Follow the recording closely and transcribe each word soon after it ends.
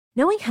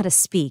Knowing how to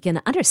speak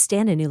and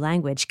understand a new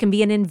language can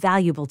be an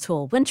invaluable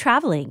tool when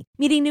traveling,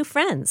 meeting new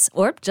friends,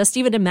 or just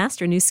even to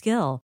master a new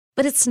skill.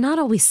 But it's not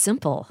always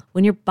simple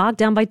when you're bogged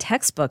down by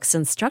textbooks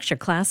and structured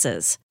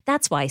classes.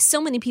 That's why so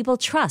many people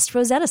trust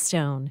Rosetta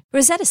Stone.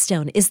 Rosetta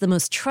Stone is the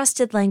most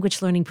trusted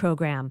language learning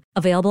program,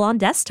 available on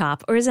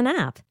desktop or as an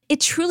app. It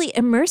truly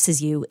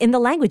immerses you in the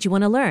language you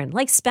want to learn,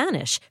 like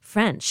Spanish,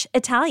 French,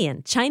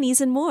 Italian,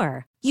 Chinese, and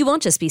more. You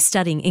won't just be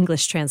studying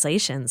English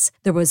translations.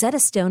 The Rosetta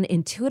Stone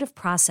intuitive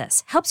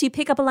process helps you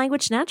pick up a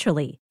language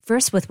naturally,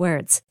 first with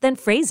words, then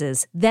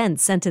phrases, then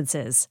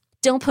sentences.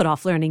 Don't put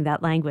off learning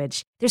that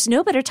language. There's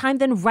no better time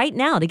than right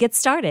now to get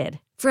started.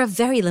 For a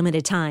very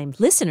limited time,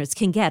 listeners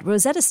can get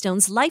Rosetta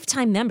Stone's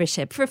lifetime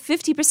membership for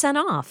 50%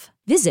 off.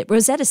 Visit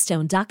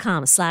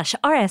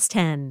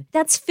rosettastone.com/rs10.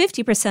 That's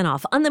 50%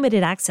 off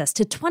unlimited access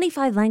to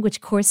 25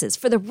 language courses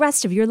for the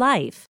rest of your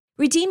life.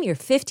 Redeem your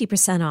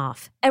 50%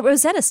 off at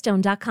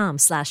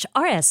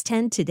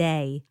rosettastone.com/rs10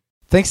 today.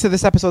 Thanks to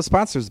this episode's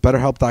sponsors,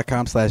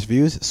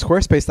 BetterHelp.com/views,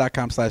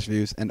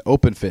 Squarespace.com/views, and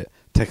OpenFit.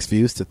 Text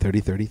views to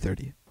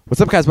 303030. What's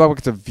up, guys?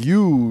 Welcome to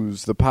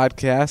Views, the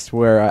podcast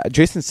where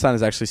Jason's son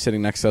is actually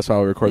sitting next to us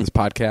while we record this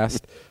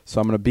podcast. So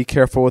I'm going to be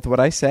careful with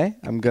what I say.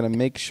 I'm going to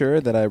make sure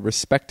that I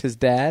respect his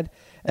dad,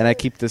 and I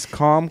keep this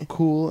calm,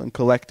 cool, and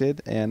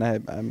collected, and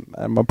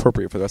I'm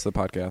appropriate for the rest of the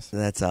podcast.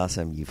 That's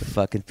awesome, you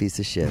fucking piece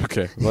of shit.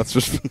 Okay, let's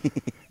just...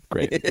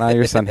 Great. Now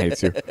your son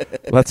hates you.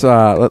 Let's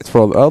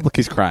roll. Oh, look,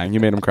 he's crying. You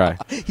made him cry.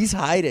 He's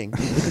hiding.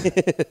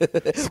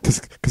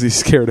 Because he's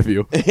scared of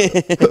you.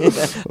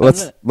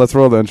 Let's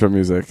roll the intro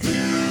music.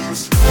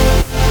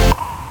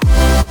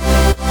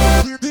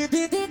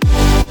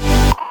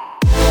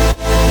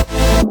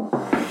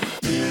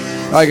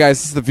 All right, guys,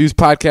 this is the Views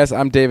Podcast.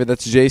 I'm David.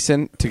 That's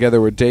Jason.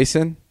 Together with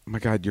Jason. Oh, my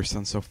God, your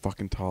son's so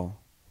fucking tall.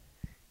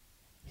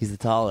 He's the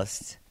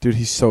tallest. Dude,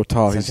 he's so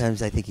tall.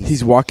 Sometimes I think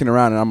he's walking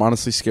around, and I'm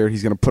honestly scared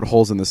he's going to put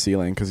holes in the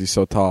ceiling because he's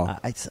so tall.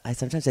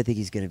 Sometimes I think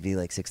he's going to be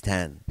like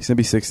 6'10". He's going to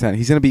be 6'10".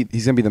 He's going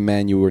to be the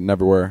man you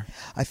never were.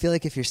 I feel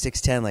like if you're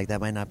 6'10", like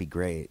that might not be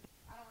great.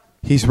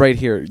 He's right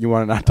here. You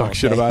want to not talk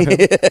shit about him?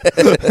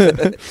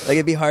 Like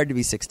it'd be hard to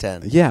be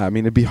 6'10". Yeah, I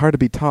mean it'd be hard to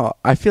be tall.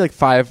 I feel like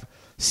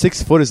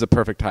 6 foot is the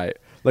perfect height.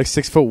 Like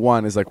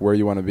 6'1" is like where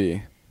you want to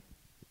be.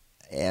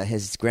 Yeah,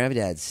 his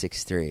granddad's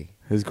 6'3".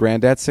 His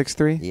granddad's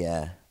 6'3"?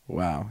 Yeah.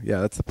 Wow.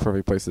 Yeah, that's the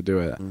perfect place to do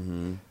it.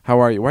 Mm-hmm. How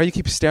are you? Why do you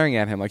keep staring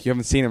at him like you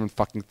haven't seen him in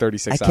fucking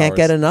 36 hours? I can't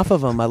get enough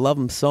of him. I love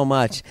him so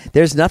much.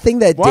 There's nothing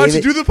that Why don't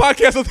you do the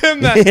podcast with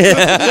him then?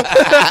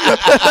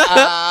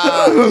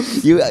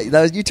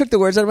 You took the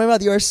words out of my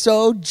mouth. You are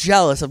so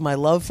jealous of my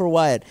love for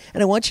Wyatt.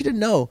 And I want you to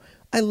know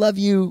I love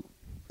you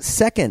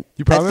second.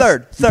 You promise?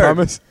 Third. You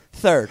promise?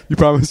 Third. You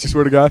promise? You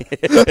swear to God?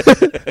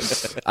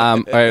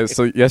 All right,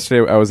 so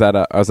yesterday I was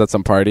at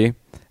some party.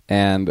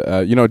 And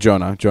you know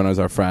Jonah. Jonah's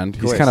our friend.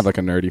 He's kind of like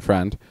a nerdy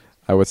friend,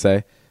 I would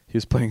say. He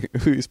was playing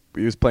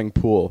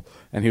pool,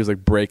 and he was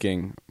like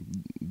breaking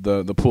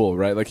the pool,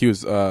 right? Like he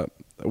was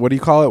what do you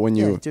call it when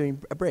you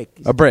doing a break?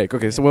 A break.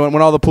 Okay, so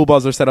when all the pool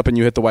balls are set up and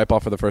you hit the white ball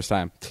for the first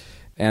time,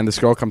 and this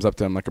girl comes up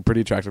to him, like a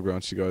pretty attractive girl,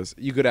 and she goes,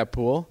 "You good at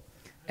pool?"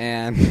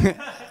 And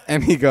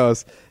and he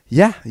goes,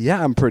 "Yeah,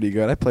 I'm pretty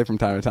good. I play from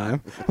time to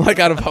time," like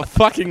out of a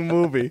fucking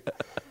movie.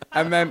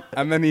 And then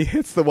he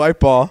hits the white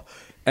ball.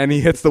 And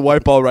he hits the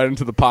white ball right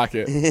into the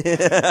pocket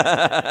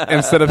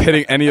instead of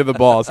hitting any of the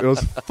balls. It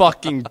was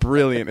fucking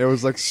brilliant. It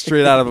was like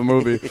straight out of a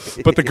movie.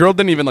 But the girl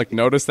didn't even like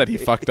notice that he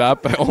fucked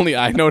up. Only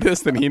I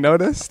noticed and he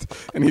noticed.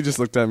 And he just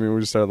looked at me and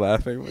we just started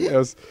laughing. It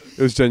was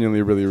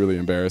genuinely really, really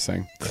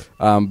embarrassing.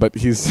 But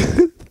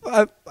he's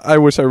I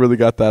wish I really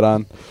got that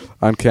on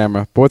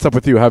camera. But what's up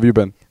with you? How have you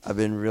been? I've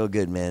been real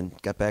good, man.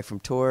 Got back from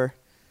tour,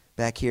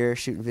 back here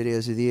shooting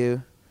videos with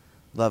you,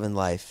 loving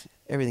life.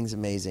 Everything's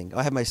amazing.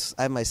 I have my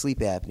sleep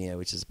apnea,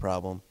 which is a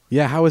problem.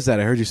 Yeah, how is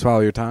that? I heard you swallow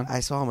your tongue. I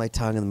swallow my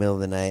tongue in the middle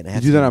of the night.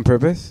 You do that on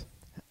purpose?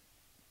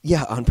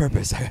 Yeah, on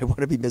purpose. I want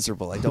to be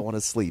miserable. I don't want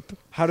to sleep.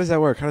 How does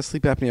that work? How does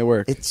sleep apnea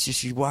work? It's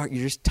just you're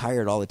just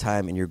tired all the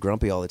time and you're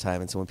grumpy all the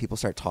time. And so when people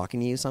start talking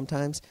to you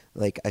sometimes,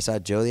 like I saw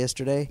Joe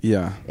yesterday.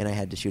 Yeah. And I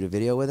had to shoot a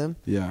video with him.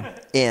 Yeah.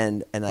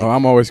 And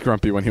I'm always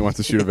grumpy when he wants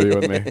to shoot a video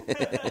with me.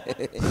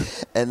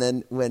 And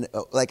then when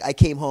I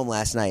came home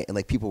last night and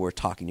like people were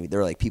talking to me. There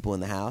were like people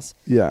in the house.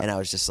 Yeah. And I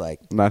was just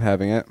like not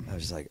having it. I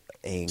was just like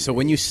angry. So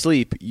when you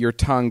sleep, your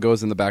tongue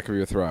goes in the back of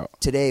your throat.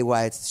 Today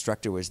Wyatt's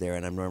instructor was there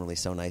and I'm normally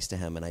so nice to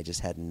him and I just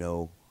had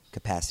no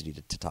capacity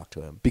to talk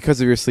to him.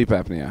 Because of your sleep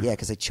apnea? Yeah,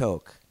 because I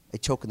choke. I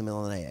choke in the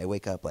middle of the night. I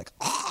wake up like,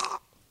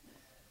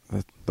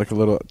 like a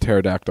little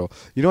pterodactyl.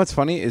 You know what's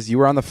funny is you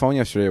were on the phone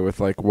yesterday with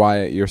like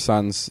Wyatt, your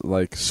son's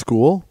like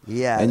school.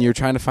 Yeah. And you're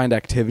trying to find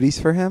activities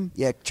for him.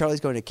 Yeah,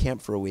 Charlie's going to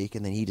camp for a week,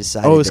 and then he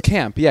decided. Oh, it was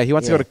camp. Yeah, he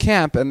wants to go to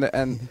camp,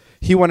 and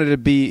he wanted to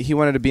be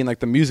in like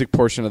the music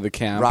portion of the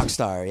camp.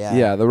 Rockstar, yeah.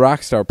 Yeah, the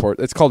Rockstar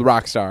port. It's called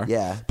Rockstar.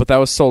 Yeah. But that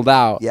was sold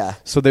out. Yeah.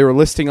 So they were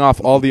listing off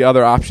all the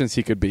other options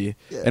he could be,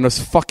 and it was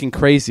fucking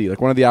crazy.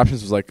 Like one of the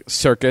options was like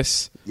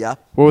circus. Yeah.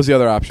 What was the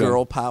other option?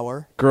 Girl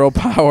power.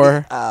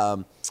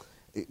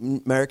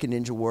 American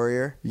Ninja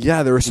Warrior.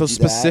 Yeah, they were so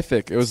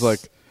specific. It was like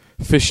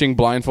fishing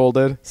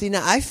blindfolded. See,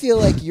 now I feel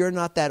like you're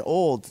not that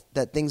old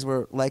that things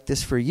were like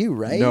this for you,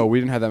 right? No, we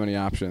didn't have that many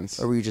options.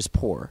 Or were you just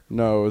poor?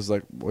 No, it was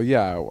like, well,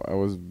 yeah,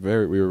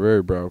 we were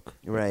very broke.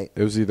 Right.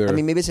 It was either. I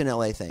mean, maybe it's an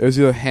LA thing. It was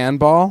either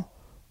handball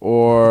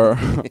or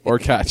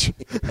catch.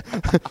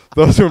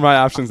 Those were my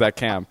options at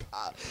camp.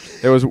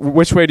 It was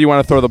which way do you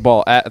want to throw the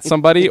ball, at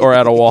somebody or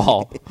at a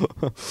wall?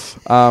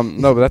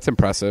 No, but that's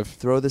impressive.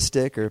 Throw the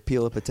stick or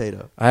peel a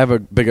potato. I have a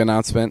big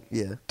announcement.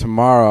 Yeah.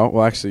 Tomorrow,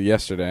 well, actually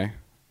yesterday,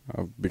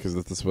 because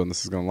this is when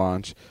this is going to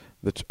launch,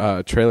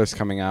 the trailer's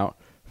coming out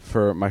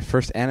for my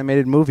first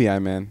animated movie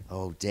I'm in.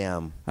 Oh,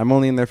 damn. I'm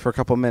only in there for a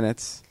couple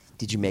minutes.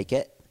 Did you make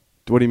it?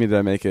 What do you mean, did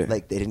I make it?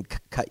 Like, they didn't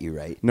cut you,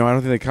 right? No, I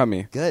don't think they cut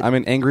me. Good. I'm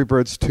in Angry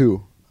Birds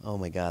 2. Oh,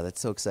 my God.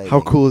 That's so exciting.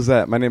 How cool is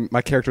that?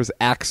 My character is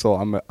Axel.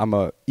 I'm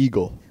a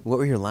eagle. What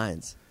were your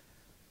lines?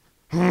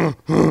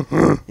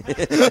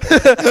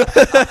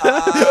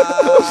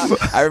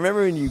 I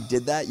remember when you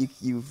did that,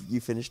 you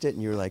finished it,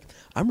 and you were like,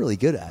 I'm really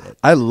good at it.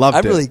 I loved it.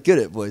 I'm really good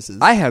at voices.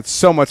 I had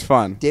so much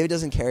fun. David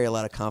doesn't carry a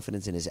lot of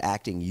confidence in his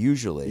acting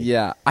usually.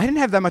 Yeah. I didn't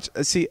have that much.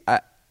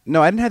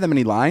 No, I didn't have that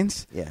many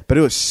lines. Yeah. But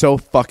it was so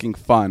fucking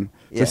fun.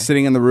 Yeah. Just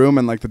sitting in the room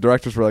and like the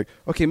directors were like,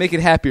 okay, make it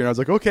happier. And I was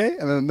like, okay.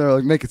 And then they're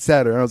like, make it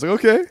sadder. And I was like,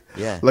 okay.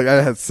 Yeah. Like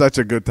I had such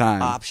a good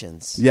time.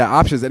 Options. Yeah,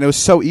 options. And it was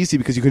so easy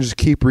because you could just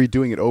keep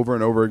redoing it over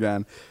and over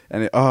again.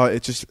 And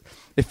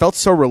it felt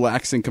so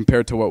relaxing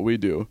compared to what we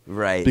do.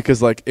 Right.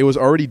 Because like it was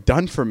already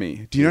done for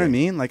me. Do you know what I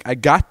mean? Like I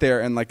got there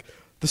and like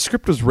the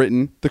script was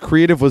written, the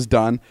creative was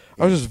done.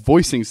 I was just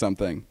voicing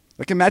something.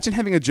 Like imagine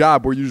having a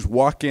job where you just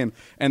walk in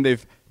and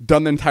they've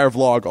done the entire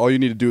vlog. All you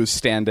need to do is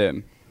stand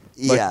in.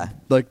 Like, Yeah.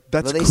 Like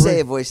that's Well, they great.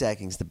 say voice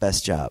acting is the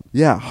best job.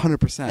 Yeah,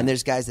 100%. And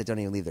there's guys that don't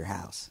even leave their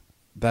house.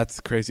 That's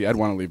crazy. I'd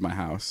want to leave my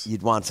house.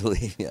 You'd want to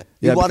leave. Yeah.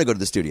 Yeah, You'd want to go to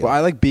the studio. Well,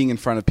 I like being in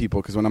front of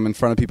people because when I'm in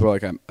front of people,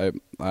 like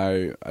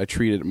I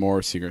treat it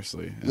more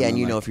seriously. yeah, and then,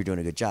 you know like- if you're doing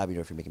a good job, you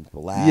know if you're making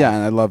people laugh. Yeah,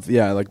 and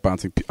I like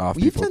bouncing off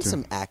Well, you've people done too.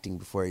 some acting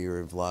before you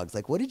were in vlogs.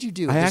 Like, what did you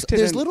do? I acted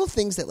there's in- little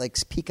things that like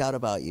peek out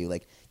about you.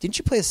 Like, didn't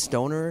you play a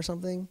stoner or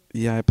something?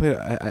 Yeah,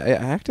 I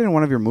acted in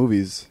one of your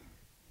movies.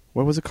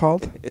 What was it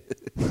called?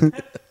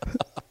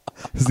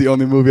 This is the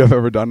only movie I've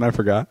ever done. And I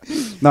forgot.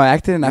 No, I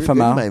acted in You're good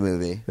FML. in my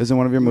movie. It was in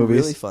one of your You were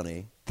movies. really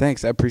funny.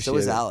 Thanks, I appreciate So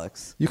was it.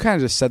 Alex. You kind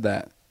of just said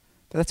that.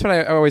 That's what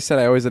I always said.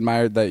 I always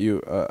admired that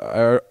you.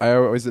 I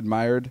always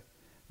admired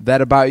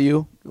that about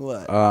you.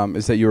 What?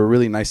 Is that you were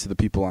really nice to the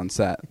people on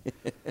set.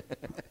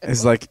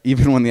 It's like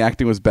even when the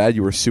acting was bad,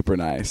 you were super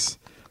nice.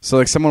 So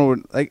like someone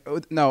would like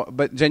no,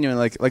 but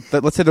genuinely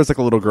let's say there's like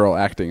a little girl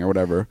acting or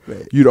whatever.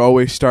 Right. You'd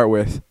always start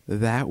with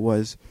that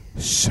was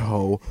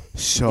so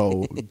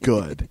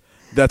good.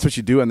 That's what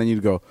you do, and then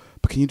you'd go,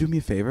 but can you do me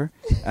a favor?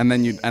 And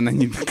then you'd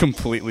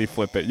completely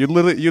flip it. You'd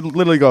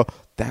literally go,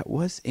 that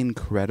was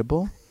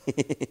incredible.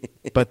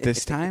 But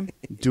this time,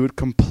 do it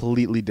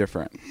completely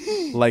different.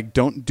 Like,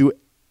 don't do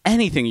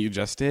anything you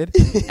just did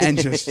and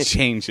just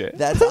change it.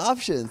 That's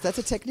options. That's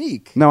a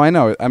technique. No, I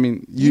know. I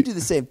mean, You do the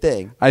same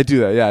thing. I do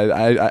that.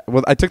 Yeah,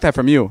 I took that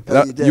from you.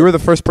 Oh, you did? You were the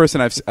first person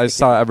I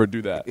saw ever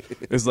do that.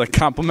 Is like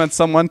compliment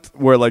someone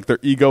where like their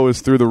ego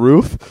is through the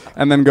roof,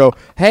 and then go,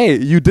 "Hey,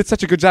 you did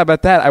such a good job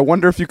at that. I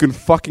wonder if you can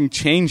fucking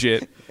change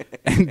it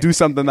and do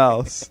something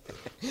else."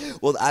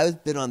 Well,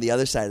 I've been on the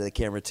other side of the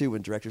camera too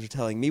when directors are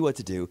telling me what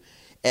to do,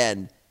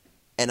 and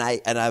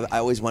I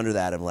always wonder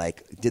that. I'm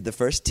like, did the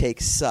first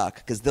take suck?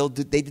 Because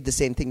they did the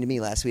same thing to me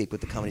last week with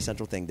the Comedy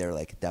Central thing. They were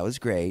like, that was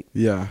great.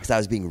 Yeah. Because I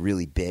was being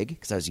really big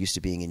because I was used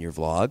to being in your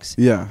vlogs.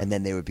 Yeah. And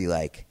then they would be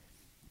like,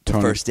 the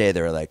Tone it- first day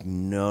they were like,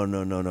 no.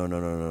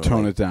 Tone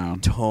Like, it down.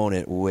 Tone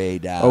it way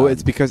down. Oh,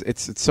 it's because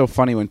it's so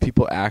funny when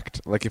people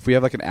act. Like if we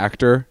have like an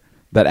actor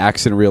that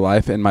acts in real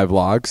life in my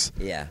vlogs.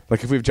 Yeah.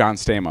 Like if we have John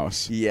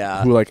Stamos.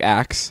 Yeah. Who like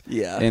acts.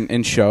 Yeah.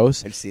 In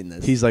shows. I've seen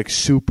this. He's like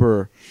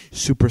super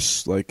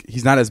like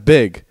he's not as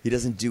big. He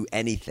doesn't do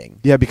anything.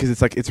 Yeah, because it's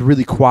like it's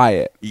really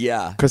quiet.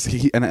 Yeah. Because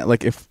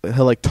like if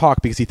he'll like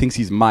talk because he thinks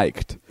he's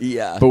mic'd.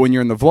 Yeah. But when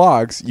you're in the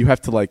vlogs, you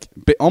have to like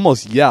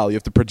almost yell. You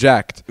have to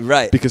project.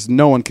 Right. Because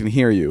no one can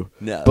hear you.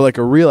 No. But like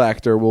a real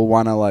actor will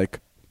want to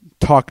like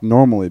talk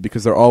normally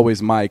because they're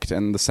always mic'd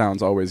and the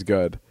sound's always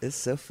good. It's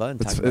so fun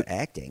talking about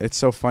acting. It's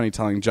so funny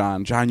telling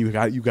John, you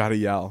got to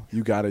yell.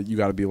 You got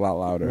to be a lot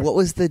louder. What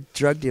was the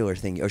drug dealer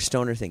thing or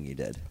stoner thing you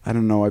did? I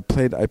don't know. I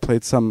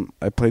played some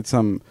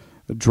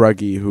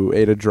druggie who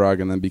ate a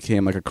drug and then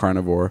became like a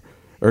carnivore,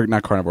 or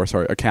not carnivore,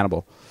 sorry, a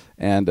cannibal.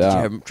 And Did you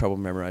have trouble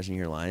memorizing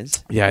your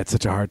lines? yeah, it's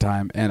such a hard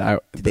time. And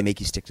Did they make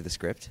you stick to the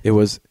script? it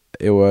was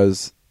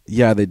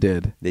yeah, they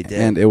did. They did?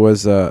 And it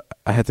was I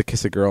had to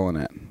kiss a girl in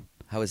it.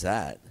 How was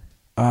that?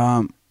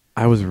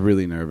 I was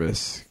really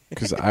nervous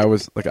because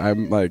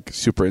I'm like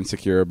super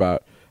insecure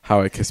about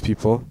how I kiss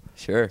people.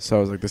 Sure. So I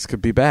was like, this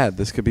could be bad.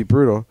 This could be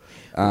brutal.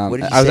 What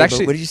did you I was say?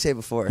 actually, What did you say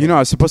before? I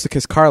was supposed to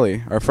kiss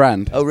Carly, our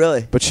friend. Oh,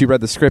 really? But she read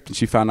the script and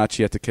she found out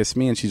she had to kiss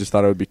me and she just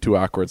thought it would be too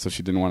awkward, so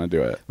she didn't want to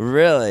do it.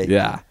 Really?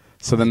 Yeah.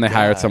 So then they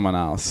hired God. someone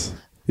else.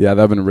 Yeah,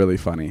 that'd been really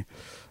funny.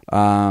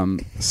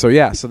 So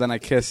then I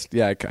kissed.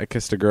 Yeah, I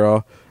kissed a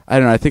girl, I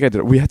don't know. I think I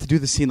did. We had to do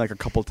the scene like a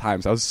couple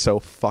times. I was so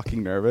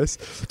fucking nervous.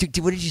 Dude,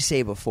 what did you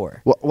say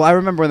before? Well, I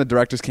remember when the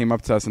directors came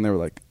up to us and they were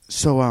like,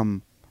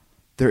 "So,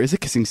 there is a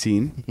kissing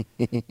scene,"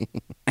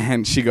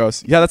 and she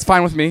goes, "Yeah, that's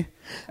fine with me,"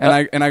 and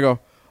I go,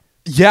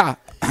 "Yeah,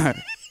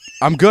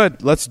 I'm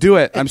good. Let's do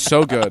it. I'm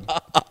so good."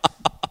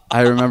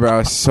 I remember I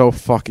was so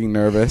fucking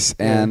nervous,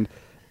 and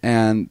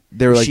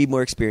they were Was like, she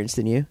more experienced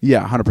than you?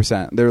 "Yeah,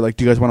 100%." They were like,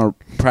 "Do you guys want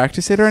to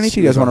practice it or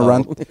anything? Do you guys want to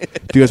run?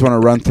 Do you guys want to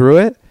run through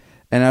it?"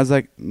 And I was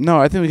like, "No,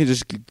 I think we can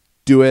just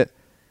do it."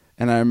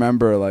 And I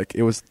remember like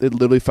it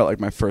literally felt like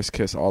my first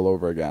kiss all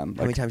over again.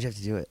 How many times did you have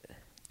to do it?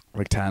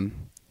 Like 10.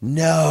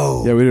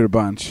 No. Yeah, we did a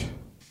bunch.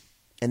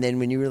 And then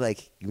when you were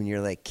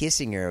like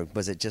kissing her,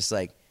 was it just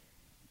like,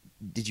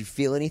 did you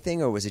feel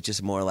anything, or was it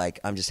just more like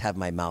I'm just having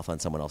my mouth on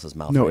someone else's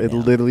mouth? No, right it now?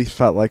 literally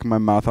felt like my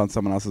mouth on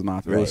someone else's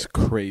mouth. It Right. was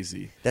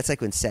crazy. That's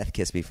like when Seth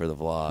kissed me for the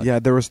vlog. Yeah,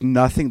 there was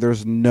nothing.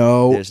 There's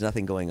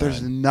nothing going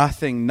There's on.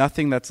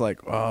 nothing that's like,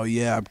 oh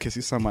yeah, I'm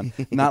kissing someone.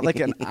 Not like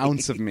an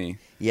ounce of me.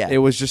 Yeah. It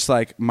was just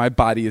like my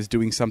body is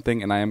doing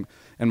something,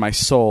 and my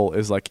soul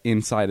is like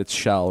inside its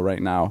shell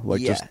right now.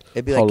 Like Yeah, just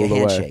it'd be like a huddled away.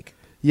 handshake.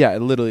 Yeah,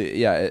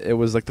 it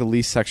was like the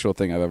least sexual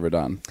thing I've ever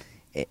done.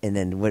 And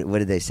then what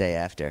did they say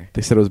after?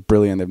 They said it was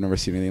brilliant. They've never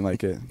seen anything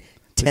like it.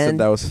 They 10? said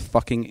that was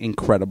fucking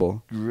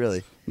incredible.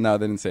 Really? No,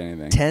 they didn't say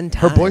anything. 10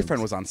 Her times?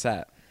 boyfriend was on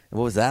set.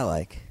 What was that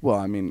like? Well,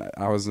 I mean,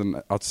 I was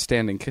an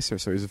outstanding kisser,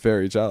 so he was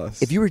very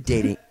jealous. If you were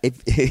dating,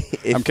 if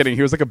I'm kidding.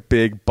 He was like a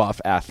big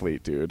buff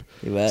athlete, dude.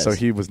 He was. So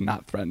he was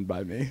not threatened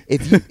by me.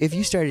 if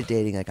you started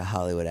dating like a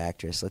Hollywood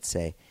actress, let's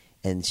say,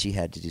 and she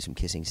had to do some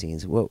kissing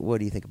scenes, what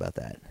do you think about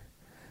that?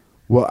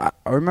 Well,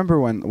 I remember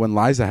when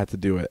Liza had to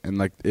do it, and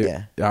like,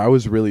 I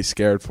was really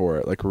scared for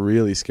it, like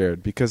really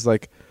scared, because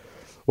like,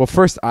 well,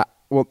 first,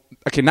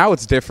 okay, now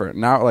it's different.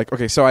 Now, like,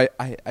 okay, so I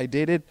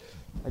dated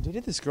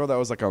this girl that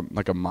was like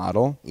a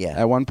model. Yeah.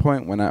 At one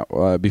point when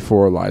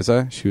before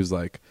Liza, she was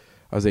like,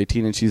 I was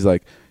 18, and she's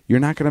like,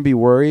 "You're not gonna be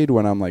worried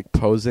when I'm like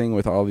posing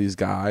with all these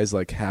guys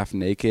like half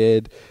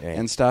naked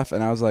and stuff."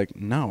 And I was like,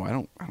 "No,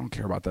 I don't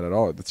care about that at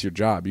all. That's your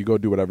job. You go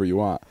do whatever you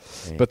want."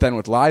 Right. But then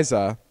with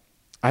Liza,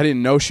 I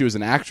didn't know she was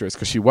an actress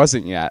because she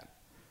wasn't yet,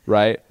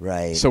 right?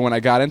 Right. So when I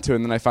got into it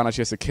and then I found out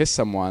she has to kiss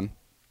someone,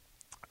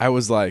 I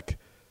was like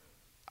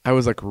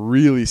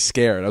really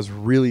scared. I was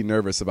really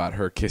nervous about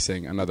her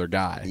kissing another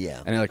guy.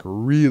 Yeah. And it like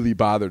really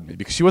bothered me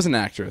because she wasn't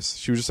an actress.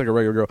 She was just like a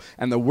regular girl.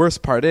 And the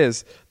worst part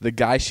is the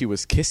guy she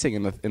was kissing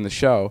in the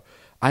show,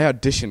 I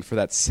auditioned for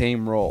that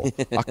same role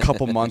a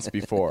couple months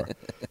before.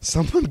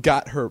 Someone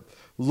got her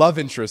love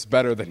interest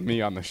better than me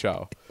on the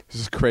show. This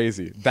is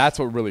crazy. That's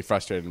what really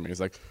frustrated me. It's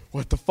like,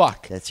 what the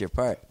fuck? That's your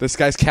part. This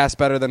guy's cast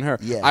better than her.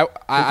 Yeah.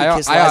 I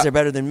kiss Liza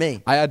better than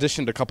me. I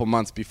auditioned a couple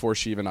months before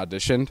she even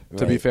auditioned,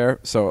 to be Right. fair.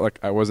 So like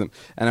I wasn't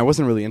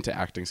really into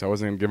acting, so I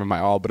wasn't gonna give it my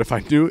all. But if I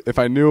knew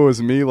it was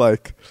me,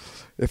 like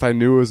if I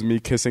knew it was me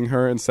kissing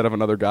her instead of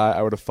another guy,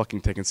 I would have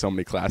fucking taken so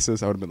many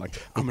classes. I would have been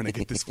like, I'm gonna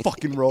get this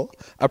fucking role.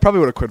 I probably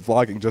would have quit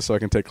vlogging just so I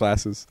can take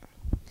classes.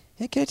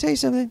 Hey, can I tell you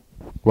something?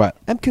 What?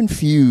 I'm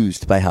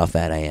confused by how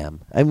fat I am.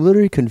 I'm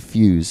literally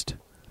confused.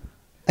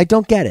 I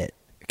don't get it.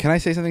 Can I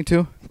say something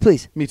too?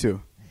 Please. Me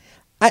too.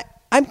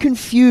 I'm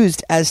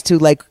confused as to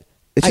like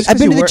It's just I've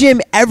 'cause been you to the work-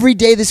 gym every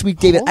day this week,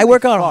 David. I Holy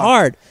work out fuck.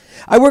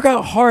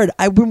 hard.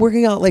 I've been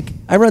working out like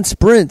I run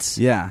sprints.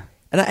 Yeah.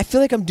 And I feel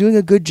like I'm doing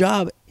a good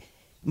job.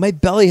 My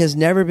belly has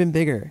never been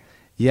bigger.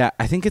 Yeah,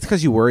 I think it's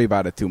because you worry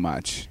about it too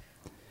much.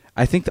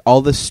 I think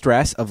all the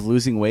stress of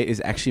losing weight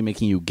is actually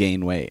making you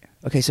gain weight.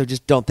 Okay, so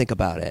just don't think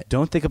about it.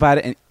 Don't think about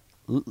it.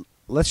 And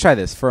let's try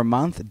this. For a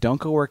month, don't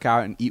go work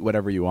out and eat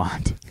whatever you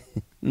want.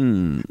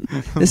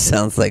 This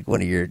sounds like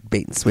one of your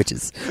bait and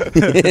switches.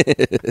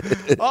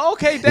 Oh,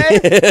 okay,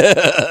 Dave.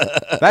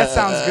 That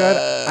sounds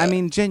good. I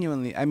mean,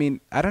 genuinely. I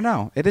mean, I don't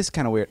know. It is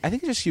kind of weird. I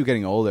think it's just you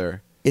getting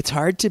older. It's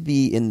hard to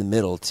be in the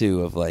middle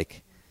too of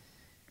like,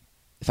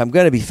 if I'm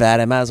gonna be fat,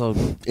 I might as well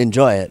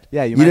enjoy it.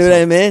 Yeah, you might know as what I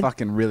well mean?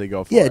 Fucking really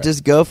go for Yeah, it.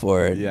 just go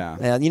for it. Yeah.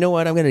 And you know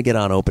what? I'm gonna get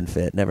on Open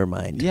Fit. Never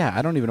mind. Yeah,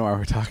 I don't even know why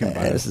we're talking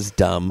about This it. is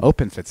dumb.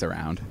 Open Fit's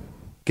around.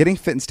 Getting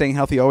fit and staying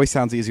healthy always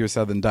sounds easier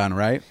said than done,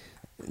 right?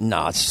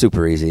 No, it's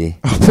super easy.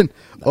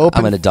 Open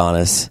I'm an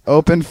Adonis.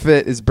 Open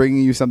Fit is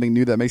bringing you something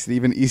new that makes it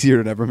even easier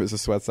to never miss a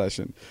sweat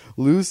session.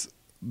 Lose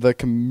the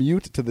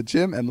commute to the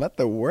gym and let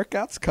the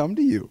workouts come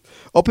to you.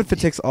 Open Fit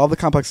takes all the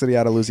complexity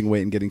out of losing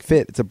weight and getting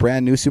fit. It's a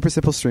brand new, super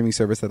simple streaming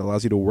service that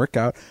allows you to work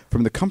out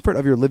from the comfort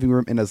of your living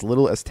room in as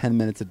little as 10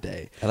 minutes a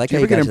day. I like Do how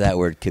you you ever got get to that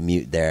word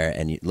commute there,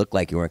 and you looked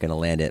like you weren't going to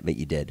land it, but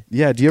you did.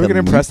 Yeah, do you ever get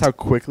Commute. impressed how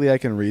quickly I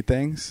can read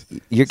things?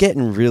 You're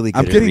getting really good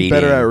I'm at getting reading.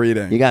 better at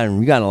reading. You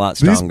gotten a lot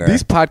stronger.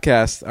 These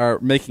podcasts are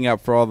making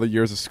up for all the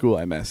years of school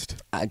I missed.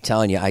 I'm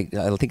telling you, I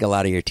think a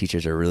lot of your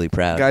teachers are really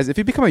proud. Guys, if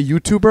you become a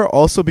YouTuber,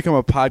 also become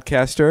a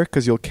podcaster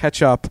because you'll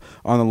catch up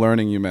on the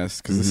learning you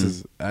missed because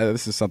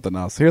this is something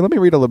else. Here, let me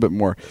read a little bit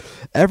more.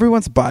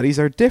 Everyone's bodies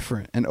are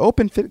different, and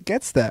OpenFit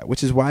gets that,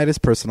 which is why it is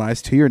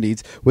personalized to your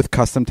needs with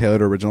custom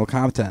tailored original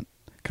content.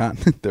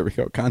 There we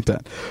go.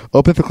 Content.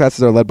 OpenFit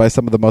classes are led by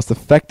some of the most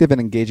effective and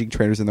engaging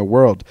trainers in the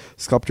world.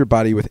 Sculpt your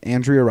body with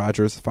Andrea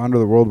Rogers, founder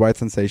of the worldwide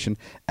sensation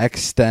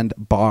Extend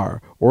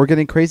Bar, or get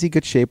in crazy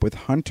good shape with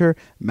Hunter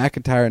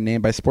McIntyre,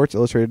 named by Sports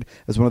Illustrated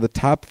as one of the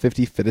top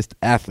 50 fittest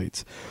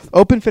athletes.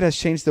 OpenFit has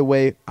changed the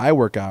way I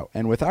work out,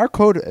 and with our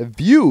code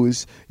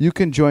VIEWS, you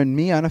can join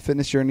me on a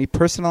fitness journey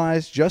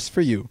personalized just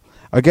for you.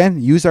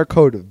 Again, use our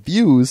code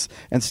VIEWS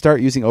and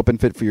start using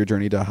OpenFit for your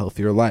journey to a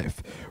healthier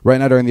life. Right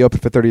now, during the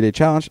OpenFit 30-day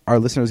challenge, our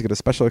listeners get a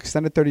special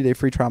extended 30-day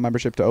free trial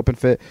membership to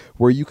OpenFit,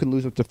 where you can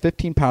lose up to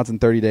 15 pounds in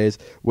 30 days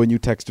when you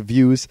text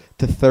VIEWS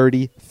to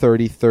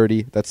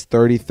 303030. That's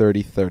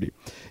 303030.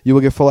 You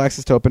will get full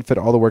access to OpenFit,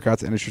 all the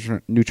workouts and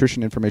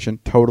nutrition information,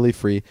 totally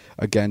free.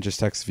 Again, just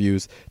text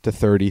VIEWS to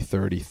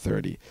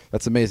 303030.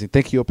 That's amazing.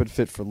 Thank you,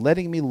 OpenFit, for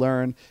letting me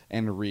learn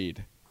and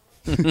read.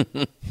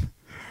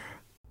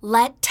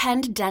 Let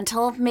Tend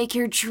Dental make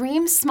your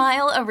dream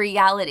smile a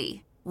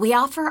reality. We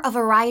offer a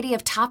variety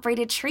of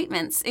top-rated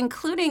treatments,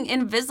 including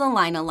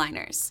Invisalign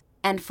aligners.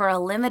 And for a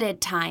limited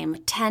time,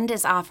 Tend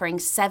is offering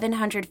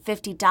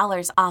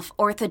 $750 off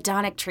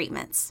orthodontic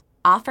treatments.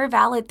 Offer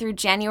valid through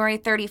January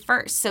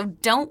 31st, so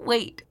don't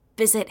wait.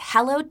 Visit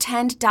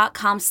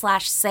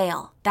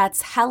hellotend.com/sale.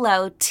 That's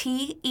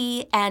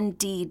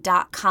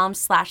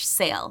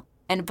hellotend.com/sale.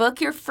 And book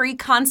your free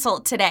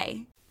consult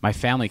today. My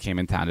family came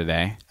in town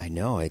today. I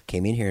know. I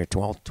came in here,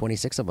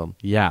 26 of them.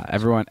 Yeah,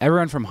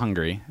 everyone from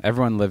Hungary.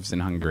 Everyone lives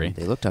in Hungary.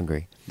 They looked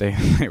hungry. They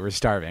were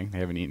starving. They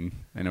haven't eaten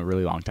in a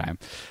really long time.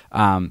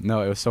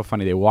 No, it was so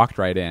funny. They walked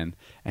right in,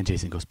 and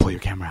Jason goes, pull your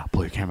camera out.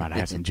 I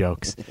have some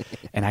jokes.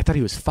 And I thought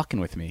he was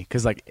fucking with me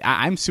because, like,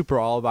 I'm super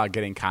all about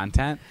getting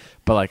content,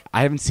 but, like,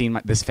 I haven't seen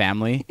this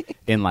family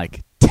in,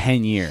 like,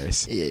 10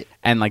 years.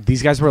 And, like,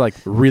 these guys were, like,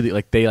 really,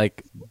 like, they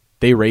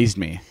raised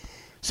me.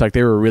 So, like,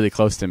 they were really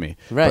close to me.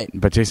 Right.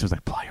 But Jason was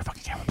like, pull out your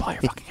fucking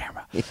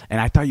camera.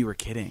 And I thought you were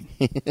kidding.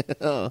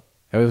 Oh.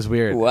 It was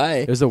weird. Why?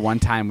 It was the one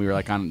time we were,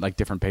 like, on, like,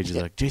 different pages.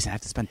 Like, Jason, I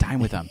have to spend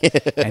time with them.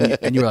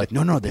 And you were like,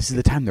 no, this is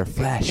the time they're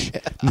fresh.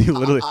 And you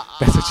literally,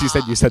 that's what you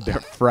said. You said they're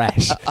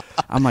fresh.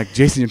 I'm like,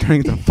 Jason, you're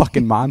turning into a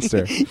fucking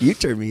monster. You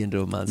turned me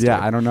into a monster.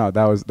 Yeah, I don't know.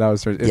 That was.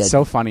 It's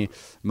so funny.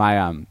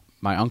 My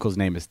uncle's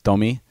name is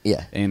Tomi.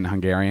 Yeah. In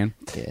Hungarian.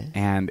 Yeah.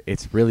 And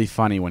it's really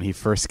funny when he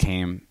first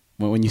came.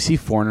 When you see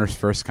foreigners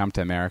first come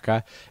to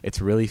America, it's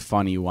really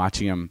funny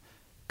watching them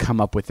come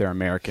up with their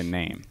American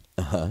name.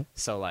 Uh-huh.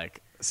 So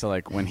like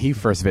when he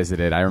first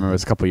visited, I remember it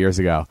was a couple years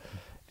ago,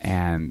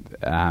 and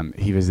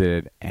he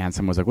visited, and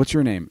someone was like, "What's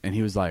your name?" And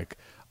he was like,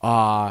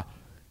 Tommy,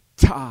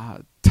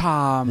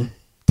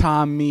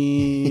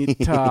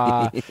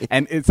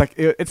 and it's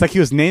like he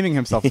was naming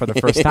himself for the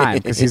first time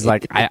because he's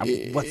like,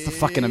 "What's the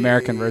fucking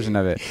American version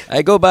of it?"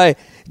 I go by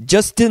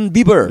Justin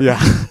Bieber. Yeah.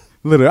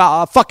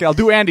 Literally, fuck it, I'll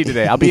do Andy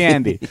today. I'll be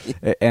Andy.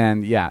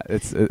 And yeah,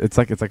 it's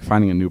like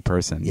finding a new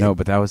person. Yeah. No,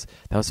 but that was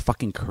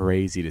fucking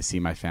crazy to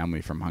see my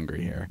family from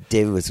Hungary here.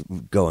 David was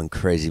going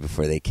crazy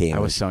before they came. I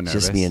was so nervous.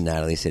 Just me and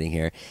Natalie sitting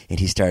here, and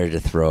he started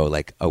to throw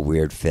like a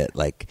weird fit,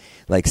 like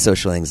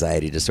social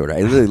anxiety disorder.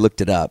 I literally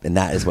looked it up, and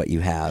that is what you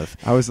have.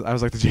 I was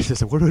like to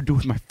Jesus, what do I do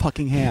with my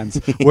fucking hands?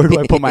 Where do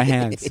I put my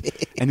hands?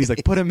 And he's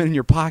like, put them in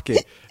your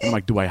pocket. And I'm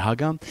like, do I hug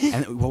them?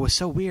 And what was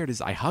so weird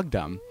is I hugged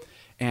them.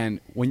 And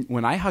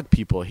when I hug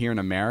people here in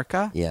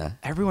America,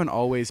 everyone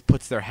always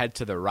puts their head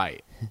to the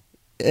right.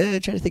 Trying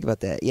to think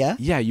about that. Yeah?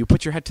 Yeah, you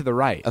put your head to the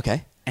right.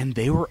 Okay. And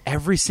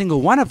every single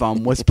one of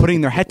them was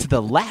putting their head to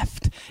the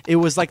left. It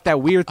was like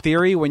that weird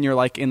theory when you're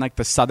like in like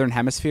the southern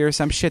hemisphere or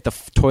some shit, the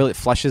toilet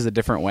flushes a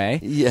different way.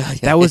 Yeah.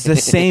 That was the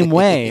same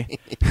way.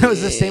 That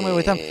was the same way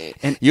with them.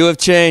 And you have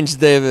changed,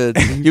 David.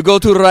 You go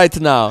to right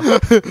now.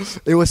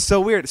 It was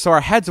so weird. So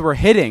our heads were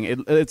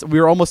hitting.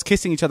 We were almost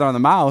kissing each other on the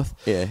mouth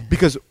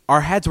because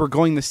our heads were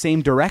going the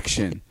same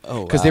direction.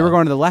 Oh, because they were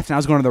going to the left and I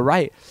was going to the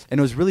right. And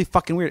it was really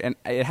fucking weird. And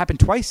it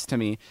happened twice to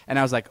me. And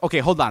I was like, okay,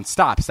 hold on.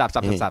 Stop.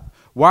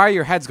 Why are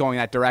your heads going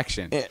that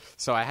direction?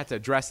 So I had to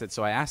address it.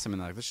 So I asked him,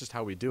 and they're like, that's just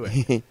how we do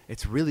it.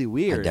 It's really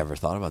weird. I never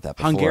thought about that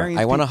before. Hungarian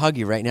I want to hug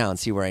you right now and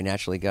see where I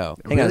naturally go.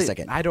 Hang on a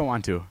second. I don't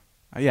want to.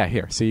 Yeah,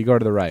 here. So you go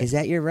to the right. Is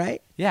that your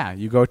right? Yeah,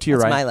 you go to your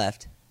right. That's my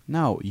left.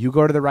 No, you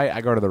go to the right.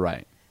 I go to the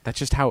right. That's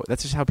just how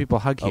people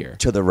hug here.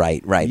 To the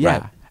right. Yeah.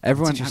 Right.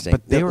 Everyone. Interesting.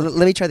 But they were.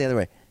 Let me try the other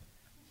way.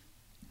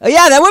 Oh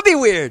yeah, that would be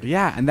weird.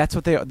 Yeah, and that's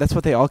what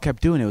they all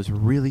kept doing. It was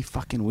really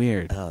fucking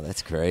weird. Oh,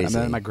 that's crazy. And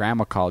then my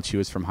grandma called. She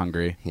was from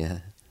Hungary.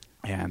 Yeah.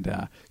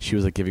 And she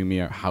was like giving me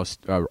a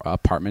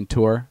apartment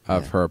tour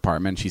of her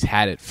apartment. She's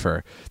had it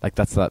for like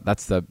that's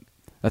the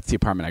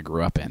apartment I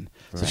grew up in.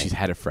 So she's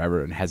had it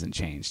forever and hasn't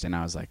changed. And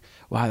I was like,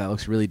 wow, that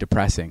looks really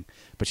depressing.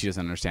 But she doesn't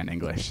understand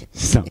English.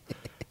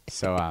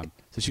 So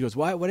she goes,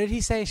 what did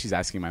he say? She's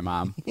asking my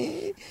mom.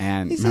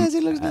 And he says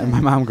it looks nice.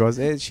 My mom goes,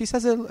 he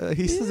says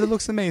it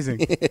looks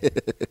amazing.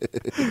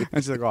 And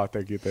she's like, oh,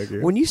 thank you.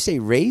 When you say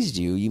raised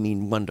you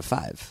mean 1 to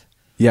 5?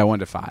 Yeah, 1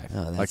 to 5.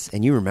 Oh,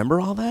 and you remember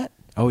all that?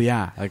 Oh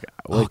yeah,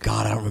 oh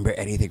God, I don't remember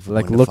anything from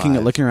like 1 to looking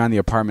 5. looking around the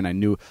apartment. I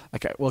knew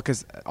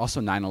because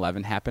also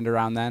 9/11 happened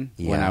around then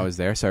when I was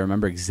there, so I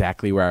remember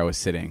exactly where I was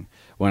sitting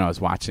when I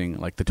was watching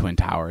like the Twin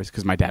Towers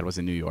because my dad was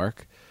in New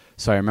York.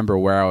 So I remember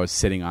where I was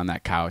sitting on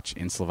that couch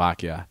in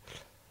Slovakia.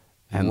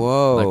 And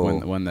Whoa.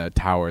 like when the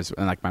towers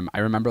and like I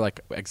remember like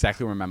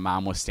exactly where my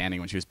mom was standing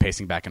when she was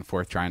pacing back and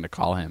forth trying to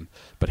call him,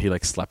 but he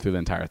like slept through the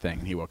entire thing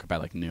and he woke up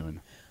at like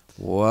noon.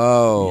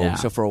 Whoa. Yeah.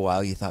 So for a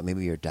while you thought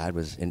maybe your dad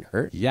was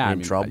hurt? Yeah,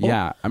 in trouble?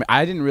 Yeah, I mean,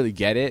 I didn't really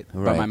get it, but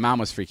Right. my mom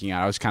was freaking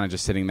out. I was kind of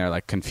just sitting there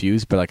like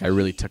confused, but like I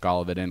really took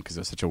all of it in because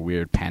it was such a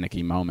weird,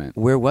 panicky moment.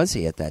 Where was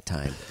he at that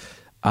time?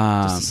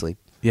 Just asleep?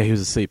 Yeah, he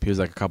was asleep. He was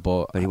like a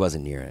couple. But he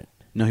wasn't near it.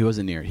 No, he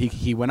wasn't near.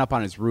 He went up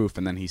on his roof,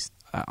 and then he's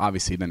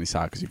obviously then he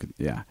saw it because you could.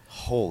 Yeah,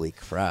 Holy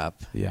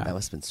crap. Yeah. That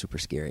must have been super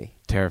scary.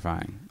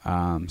 terrifying.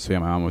 So yeah,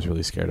 my mom was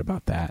really scared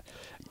about that.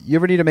 You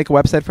ever need to make a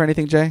website for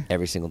anything, Jay?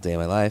 Every single day of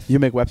my life. You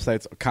make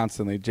websites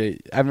constantly, Jay.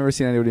 I've never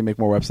seen anybody make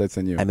more websites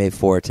than you. I made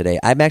 4 today.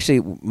 I'm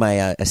actually,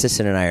 my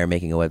assistant and I are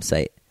making a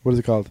website. What is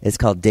it called? It's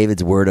called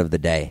David's Word of the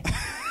Day.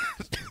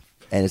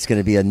 And it's going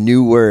to be a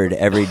new word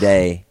every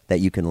day that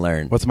you can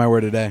learn. What's my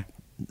word today?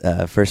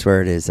 First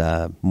word is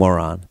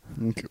moron.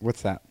 Okay,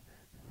 what's that?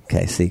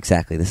 Okay, see,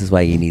 exactly. This is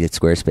why you needed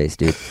Squarespace,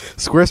 dude.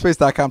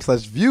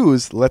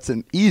 Squarespace.com/views lets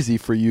it easy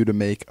for you to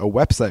make a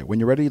website. When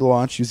you're ready to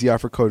launch, use the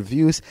offer code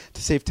VIEWS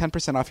to save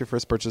 10% off your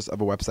first purchase of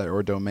a website or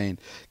a domain.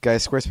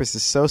 Guys, Squarespace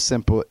is so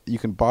simple. You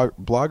can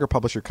blog or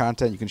publish your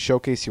content. You can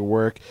showcase your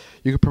work.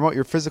 You can promote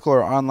your physical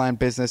or online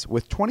business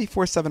with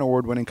 24/7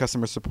 award-winning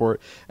customer support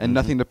and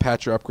nothing to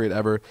patch or upgrade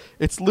ever.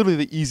 It's literally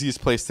the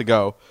easiest place to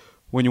go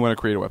when you want to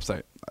create a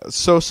website.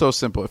 So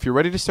simple. If you're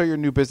ready to start your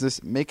new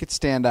business, make it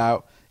stand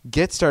out.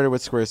 Get started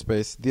with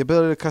Squarespace. The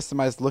ability to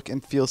customize look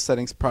and feel,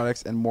 settings,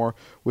 products, and more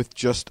with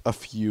just a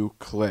few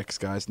clicks,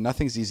 guys.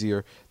 Nothing's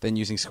easier than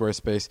using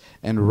Squarespace.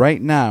 And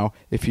right now,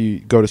 if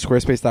you go to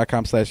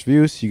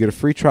squarespace.com/views, you get a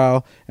free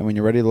trial. And when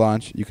you're ready to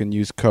launch, you can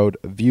use code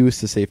VIEWS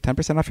to save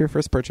 10% off your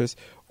first purchase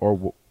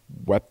or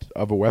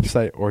of a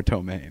website or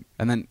domain.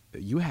 And then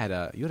you had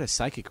a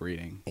psychic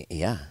reading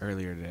Yeah.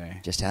 earlier today.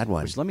 Just had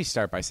one. Which, let me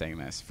start by saying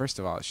this. First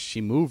of all, she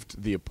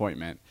moved the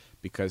appointment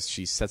because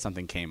she said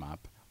something came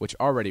up, which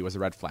already was a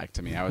red flag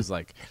to me. I was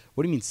like,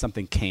 "What do you mean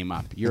something came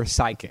up? You're a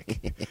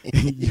psychic.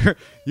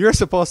 you're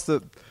supposed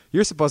to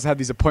have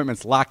these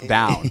appointments locked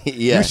down.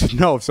 Yeah. You should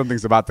know if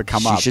something's about to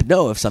come up. She should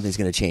know if something's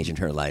going to change in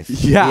her life.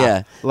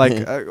 Yeah.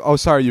 Like, oh,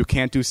 sorry, you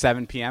can't do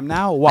 7 p.m.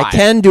 now? Why? I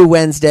can do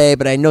Wednesday,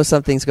 but I know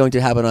something's going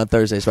to happen on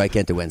Thursday, so I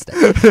can't do Wednesday.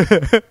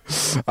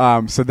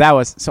 I'm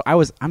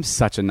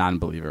such a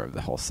non-believer of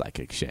the whole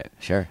psychic shit.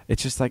 Sure.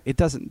 It's just like,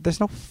 there's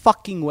no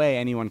fucking way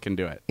anyone can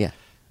do it. Yeah.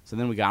 So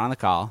then we got on the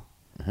call.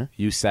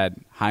 You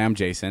said, "Hi, I'm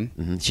Jason."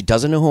 Mm-hmm. She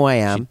doesn't know who I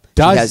am. She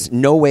does. She has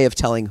no way of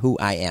telling who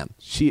I am.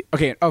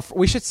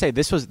 We should say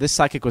this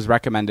psychic was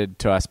recommended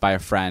to us by a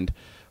friend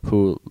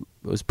who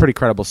was a pretty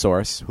credible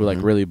source who like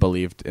really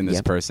believed in this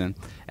Yep. person.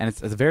 And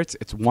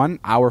it's 1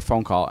 hour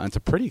phone call, and it's a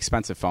pretty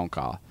expensive phone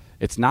call.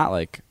 It's not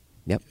like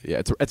Yep.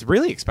 yeah, it's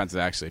really expensive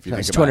actually if you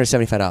It's think about it.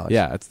 $275.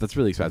 Yeah, that's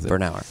really expensive for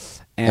an hour.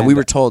 And And we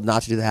were told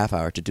not to do the half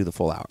hour, to do the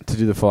full hour. to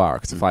do the full hour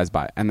because it flies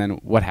by. And then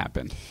what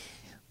happened?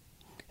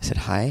 I said,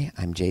 "Hi,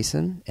 I'm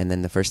Jason." And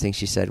then the first thing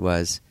she said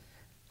was,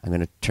 "I'm going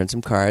to turn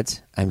some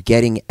cards. I'm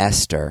getting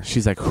Esther."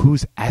 She's like,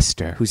 "Who's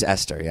Esther?" Who's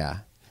Esther?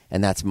 Yeah.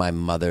 And that's my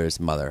mother's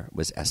mother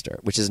was Esther,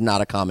 which is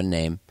not a common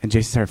name. And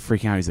Jason started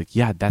freaking out. He's like,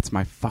 "Yeah, that's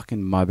my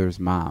fucking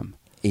mother's mom."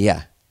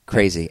 Yeah,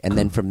 crazy. And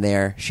then from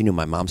there, she knew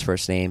my mom's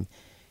first name.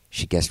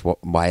 She guessed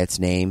Wyatt's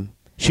name.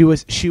 She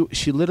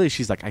literally,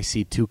 she's like, "I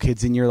see 2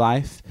 kids in your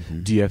life.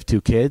 Do you have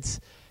 2 kids?"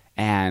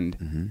 And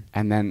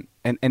then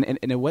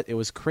it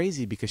was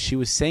crazy because she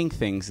was saying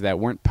things that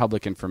weren't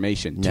public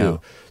information too.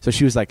 No. So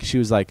she was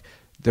like,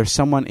 "There's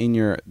someone in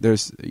your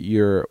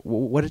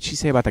what did she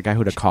say about the guy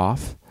who had a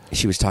cough?"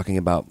 She was talking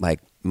about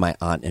like my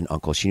aunt and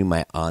uncle. She knew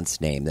my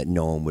aunt's name that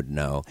no one would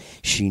know.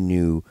 She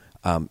knew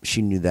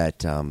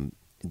that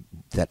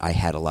I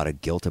had a lot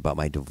of guilt about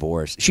my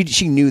divorce.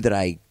 She knew that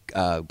I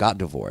got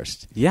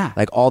divorced. Yeah.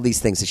 Like all these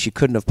things that she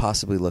couldn't have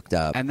possibly looked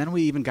up. And then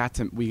we even got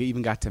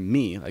to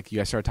me. Like you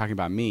guys started talking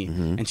about me,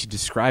 and she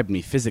described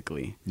me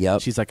physically.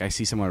 Yep. She's like, "I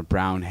see someone with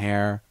brown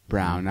hair,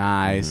 brown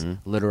eyes,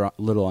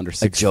 little under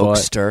 6 foot,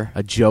 jokester.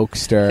 a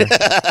jokester."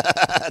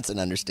 That's an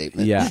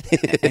understatement. Yeah.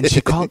 And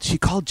she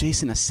called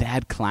Jason a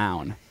sad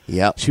clown.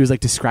 Yep. She was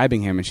like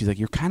describing him, and she's like,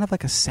 "You're kind of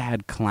like a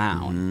sad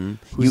clown."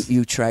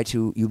 You try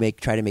to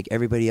make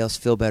everybody else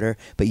feel better,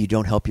 but you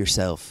don't help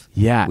yourself.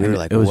 Yeah, we were and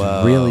like, it was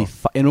whoa. really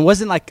and it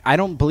wasn't like, I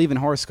don't believe in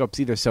horoscopes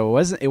either, so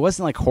it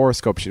wasn't like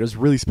horoscope shit. It was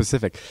really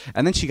specific.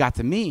 And then she got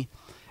to me,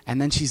 and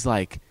then she's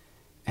like,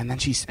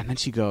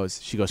 she goes,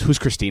 "Who's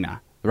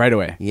Christina?" Right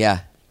away.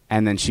 Yeah.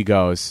 And then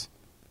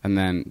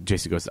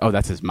Jason goes, "Oh,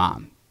 that's his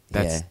mom.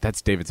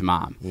 That's David's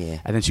mom." Yeah.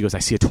 And then she goes, "I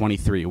see a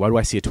 23. Why do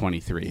I see a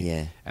 23?"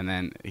 Yeah. And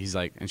then she's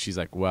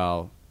like,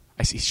 "Well,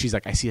 I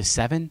see a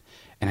 7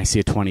 and I see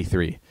a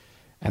 23."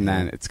 And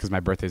then it's because my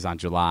birthday's on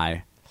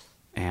July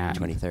and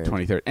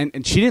 23rd.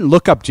 And she didn't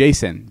look up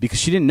Jason because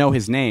she didn't know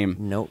his name.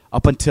 Nope.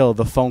 Up until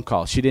the phone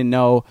call. She didn't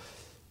know,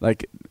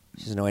 like,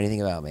 She doesn't know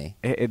anything about me.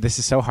 This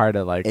is so hard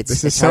to like.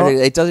 It's hard.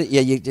 It doesn't.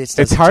 Yeah,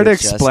 it's hard to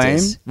explain.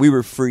 We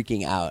were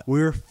freaking out.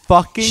 We were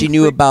fucking. She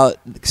knew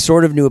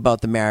sort of knew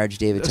about the marriage,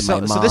 David, to my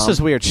mom. So this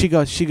was weird. She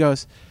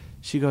goes.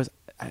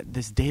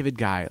 This David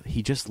guy,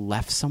 he just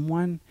left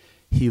someone.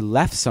 He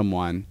left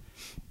someone,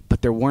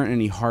 but there weren't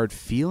any hard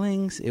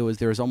feelings.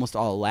 There was almost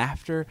all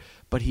laughter,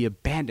 but he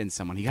abandoned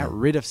someone. He got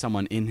rid of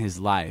someone in his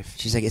life.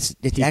 She's like, it's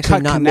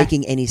actually not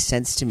making any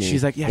sense to me.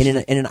 She's like, yeah,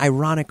 in an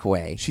ironic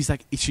way. She's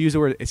like, she used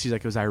the word. She's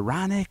like, it was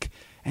ironic,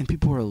 and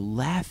people were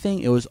laughing.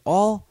 It was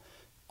all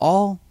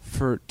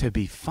to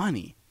be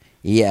funny.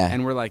 Yeah.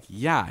 And we're like,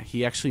 yeah,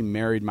 he actually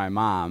married my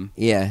mom.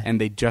 Yeah.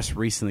 And they just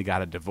recently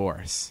got a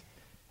divorce.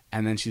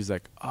 And then she's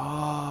like,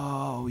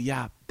 oh,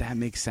 yeah, that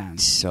makes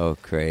sense. So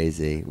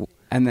crazy.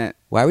 And then,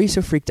 why were you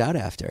so freaked out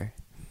after?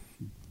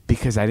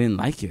 Because I didn't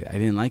like it.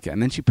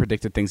 And then she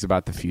predicted things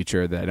about the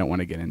future that I don't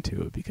want to get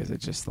into because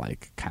it's just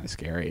like kind of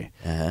scary.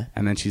 Uh-huh.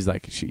 And then she's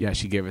like,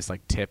 she gave us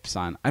like tips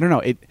on, I don't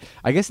know.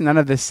 I guess none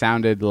of this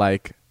sounded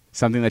like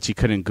something that she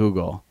couldn't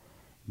Google,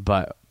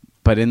 but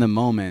in the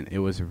moment it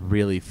was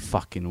really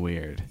fucking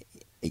weird.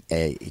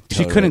 Totally.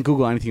 She couldn't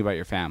Google anything about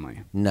your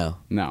family. No.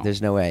 No.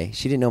 There's no way.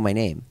 She didn't know my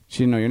name. She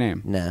didn't know your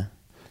name. No.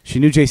 She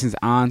knew Jason's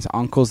aunt's,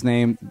 uncle's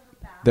name,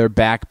 their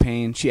back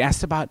pain. She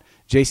asked about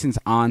Jason's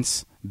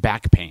aunt's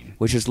back pain.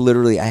 Which was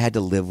literally, I had to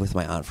live with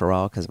my aunt for a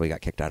while because we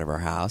got kicked out of our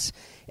house.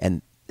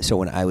 And so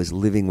when I was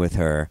living with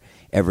her,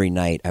 every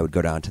night I would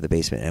go down to the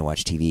basement and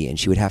watch TV, and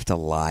she would have to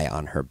lie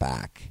on her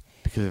back.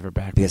 Because of her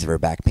back pain. Because of her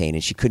back pain,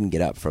 and she couldn't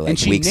get up for like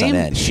weeks on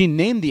end. She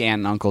named the aunt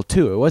and uncle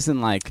too. It wasn't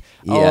like,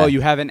 oh,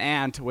 you have an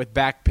aunt with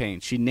back pain.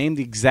 She named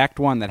the exact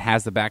one that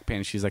has the back pain.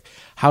 And she's like,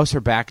 how's her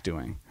back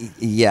doing?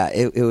 Yeah,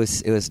 it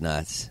was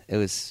nuts. It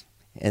was,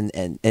 and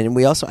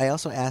I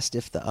also asked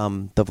if the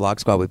Vlog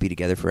Squad would be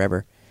together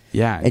forever.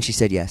 Yeah, and she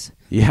said yes.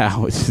 Yeah,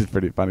 which is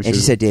pretty funny. And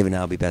she said David and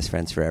I will be best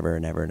friends forever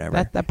and ever and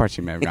ever. That part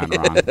she may have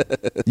gotten wrong.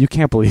 You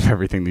can't believe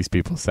everything these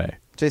people say.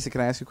 Jason, can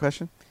I ask you a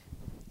question?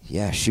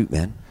 Yeah, shoot,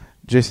 man.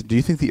 Jason, do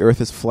you think the Earth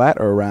is flat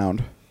or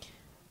round?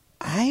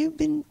 I've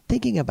been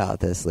thinking about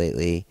this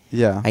lately.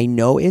 Yeah. I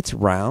know it's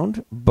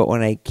round, but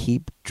when I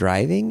keep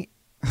driving,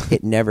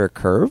 it never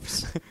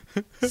curves.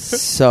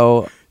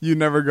 So you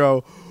never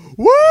go,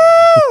 woo!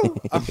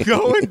 I'm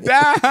going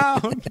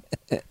down.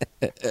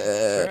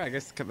 Sure, I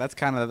guess that's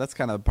kind of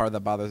the part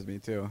that bothers me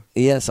too.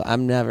 Yeah, so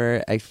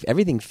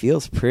everything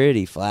feels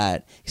pretty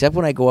flat, except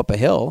when I go up a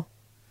hill,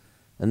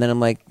 and then I'm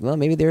like, well,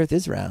 maybe the Earth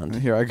is round.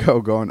 And here I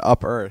go going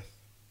up Earth.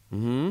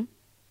 Mm-hmm.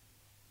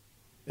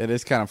 It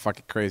is kind of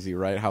fucking crazy,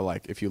 right? How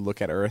like if you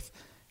look at Earth,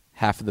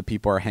 half of the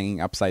people are hanging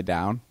upside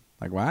down.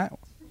 Like what?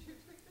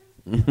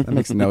 That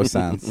makes no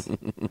sense.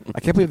 I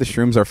can't believe the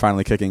shrooms are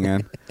finally kicking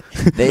in.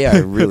 They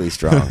are really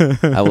strong.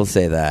 I will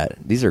say that.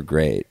 These are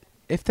great.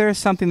 If there is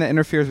something that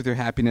interferes with your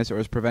happiness or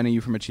is preventing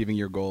you from achieving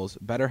your goals,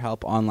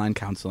 BetterHelp Online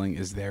Counseling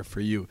is there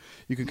for you.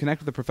 You can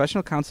connect with a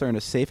professional counselor in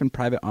a safe and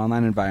private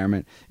online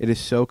environment. It is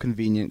so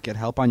convenient. Get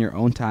help on your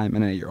own time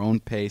and at your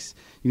own pace.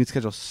 You can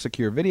schedule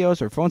secure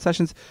videos or phone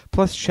sessions,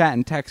 plus chat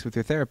and text with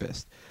your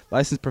therapist.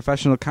 Licensed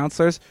professional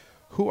counselors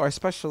who are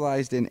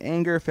specialized in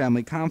anger,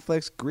 family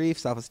conflicts, grief,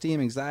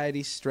 self-esteem,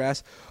 anxiety,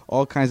 stress,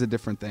 all kinds of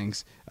different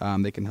things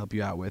they can help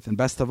you out with. And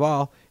best of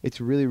all, it's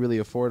really, really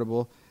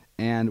affordable.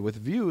 And with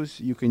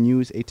Views, you can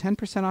use a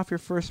 10% off your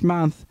first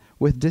month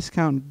with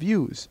discount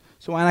Views.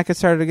 So why not get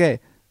started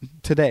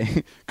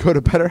today? Go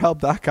to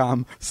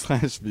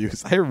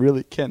BetterHelp.com/views. I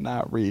really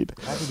cannot read.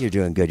 I think you're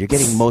doing good. You're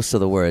getting most of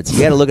the words. You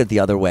got to look at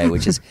the other way,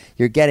 which is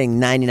you're getting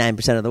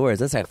 99% of the words.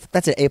 That's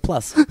an A+.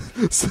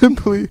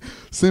 Simply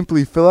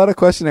fill out a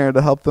questionnaire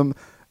to help them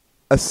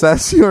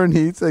assess your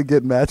needs and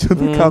get matched with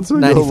the counselor.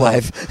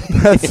 95.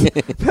 That's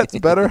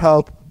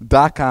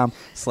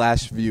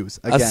BetterHelp.com/views.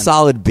 Again, a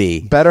solid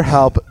B.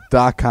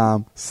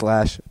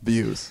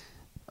 BetterHelp.com/views.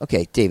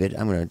 Okay, David,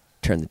 I'm going to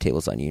turn the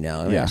tables on you now.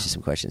 I'm going to Yeah. ask you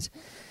some questions.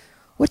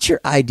 What's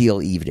your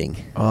ideal evening?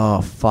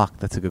 Oh, fuck.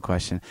 That's a good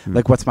question.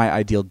 Like, what's my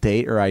ideal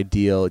date or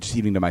ideal just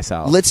evening to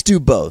myself? Let's do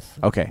both.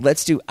 Okay.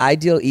 Let's do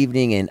ideal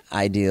evening and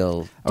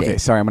ideal date. Okay,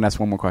 sorry. I'm going to ask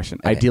one more question.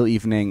 Okay. Ideal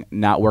evening,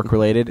 not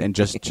work-related and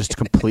just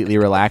completely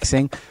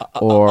relaxing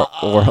or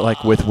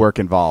like with work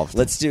involved?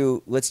 Let's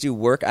do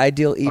work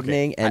ideal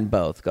evening and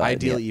both. Go ahead.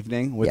 Ideal Yeah.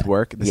 evening with Yeah.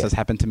 work. This Yeah. has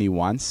happened to me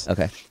once.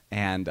 Okay.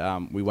 And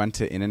we went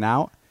to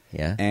In-N-Out.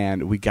 Yeah.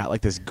 And we got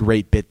like this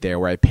great bit there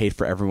where I paid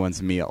for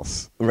everyone's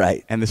meals.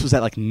 Right. And this was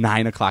at like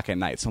 9 o'clock at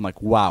night. So I'm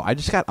like, wow, I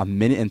just got a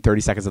minute and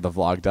 30 seconds of the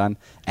vlog done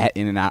at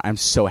In-N-Out. I'm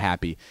so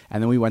happy. And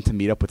then we went to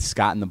meet up with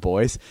Scott and the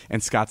boys.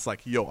 And Scott's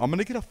like, yo, I'm going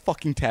to get a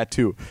fucking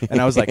tattoo.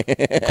 And I was like,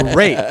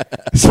 great.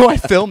 So I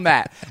filmed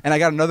that. And I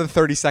got another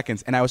 30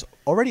 seconds. And I was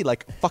already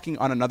like fucking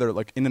on another,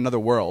 like in another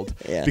world.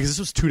 Yeah. Because this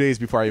was 2 days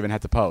before I even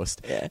had to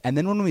post. Yeah. And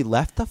then when we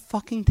left the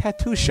fucking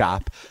tattoo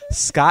shop,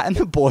 Scott and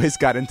the boys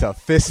got into a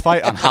fist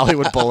fight on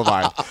Hollywood Boulevard.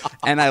 Boulevard.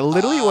 And I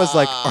literally was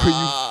like, are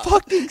you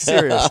fucking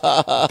serious?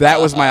 That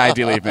was my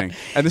ideal evening.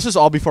 And this was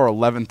all before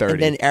 11:30.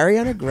 And then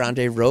Ariana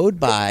Grande rode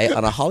by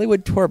on a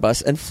Hollywood tour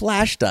bus and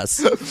flashed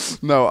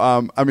us. No,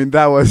 I mean,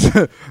 that was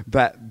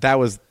that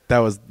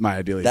was my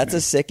ideal evening. That's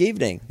a sick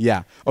evening.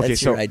 Yeah. Okay.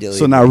 That's so your ideal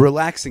so now evening.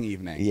 relaxing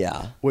evening.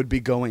 Yeah. Would be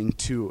going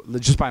to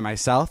just by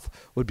myself.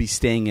 Would be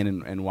staying in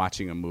and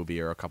watching a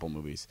movie or a couple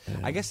movies.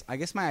 I guess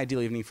my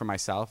ideal evening for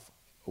myself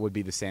would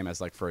be the same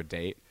as like for a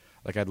date.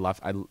 Like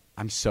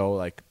I'm so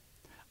like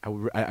I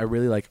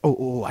really like.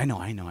 Oh, I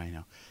know.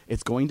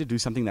 It's going to do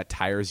something that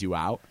tires you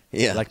out.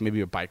 Yeah. Like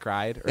maybe a bike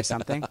ride or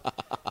something,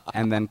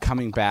 and then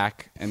coming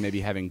back and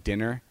maybe having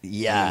dinner.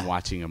 Yeah. And then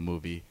watching a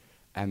movie,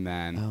 and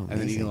then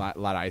eating a lot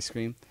of ice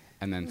cream.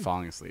 And then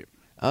falling asleep.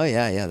 Oh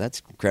yeah,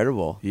 that's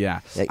incredible.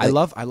 Yeah, Like- I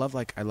love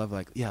like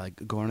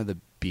going to the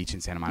beach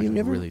in Santa Monica.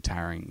 never- Really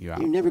tiring you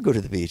out. You never go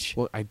to the beach.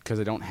 Well, because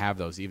I don't have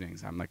those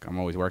evenings. I'm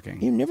always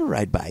working. You never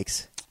ride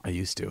bikes. I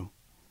used to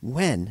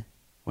When?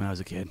 when I was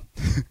a kid.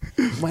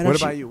 Why What don't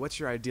about you? What's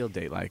your ideal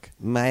date like?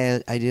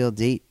 My ideal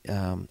date.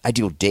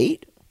 Ideal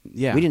date?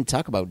 Yeah, We didn't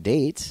talk about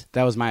dates.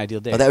 That was my ideal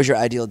date. Oh, that was your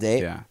ideal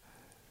date? yeah.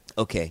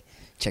 Okay,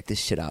 check this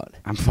shit out.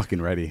 I'm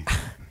fucking ready.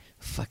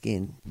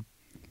 Fucking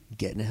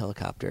get in a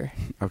helicopter.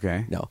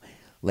 Okay. No,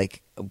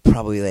 like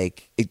probably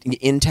like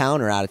in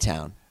town or out of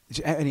town.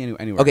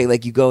 Anywhere. Okay,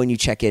 like you go and you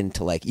check in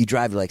to like you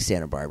drive to like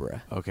Santa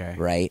Barbara. Okay.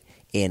 Right,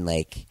 and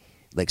like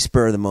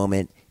spur of the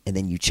moment, and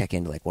then you check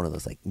into like one of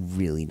those like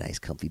really nice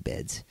comfy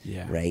beds.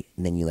 Yeah. Right,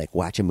 and then you like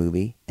watch a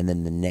movie, and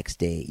then the next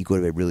day you go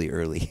to bed really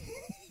early,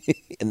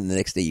 and then the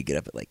next day you get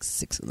up at like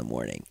 6 a.m,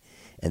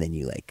 and then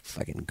you like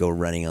fucking go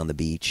running on the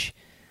beach,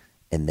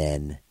 and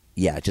then.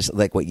 Yeah, just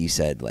like what you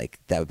said, like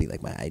that would be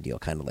like my ideal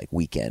kind of like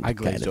weekend. I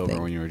glazed kind of over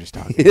thing. when you were just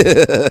talking.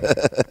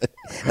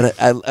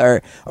 And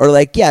or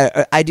like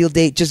ideal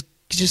date, just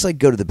like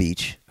go to the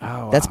beach.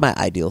 Oh, That's wow.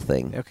 my ideal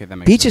thing. Okay, that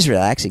makes beach sense. is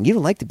relaxing. You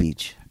don't like the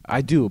beach.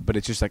 I do, but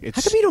it's just like it's.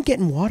 How come you don't get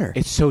in water?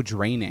 It's so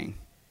draining.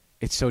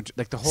 It's so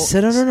like the whole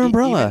Sit under an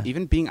umbrella.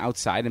 Even being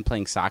outside and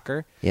playing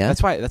soccer. Yeah.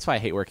 That's why I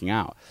hate working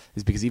out.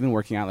 Is because even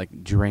working out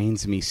like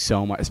drains me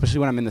so much, especially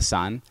when I'm in the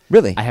sun.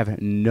 Really? I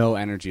have no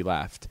energy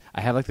left.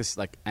 I have like this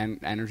like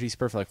energy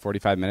spur for like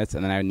 45 minutes,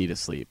 and then I need to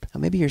sleep. Oh,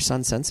 maybe you're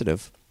sun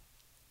sensitive.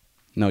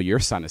 No, your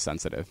son is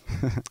sensitive.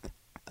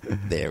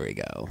 There we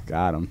go.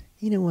 Got him.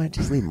 You know what?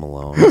 Just leave him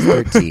alone. He's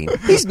 13.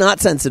 He's not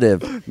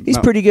sensitive. He's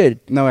No. pretty good.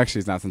 No, actually,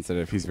 he's not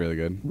sensitive. He's really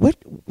good. What?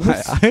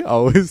 I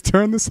always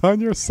turn this on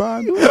your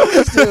son.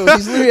 He's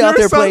literally out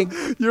there playing.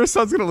 Your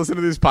son's gonna listen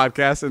to these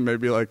podcasts in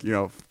maybe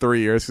 3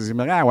 years because he's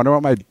like, I wonder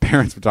what my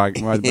parents were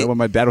talking, what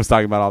my dad was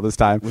talking about all this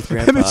time,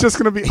 Grandpa. and it's just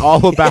gonna be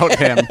all about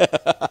him.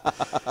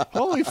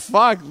 Holy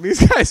fuck!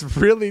 These guys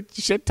really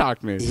shit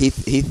talked me. He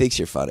thinks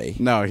you're funny.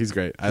 No, he's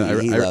great. He I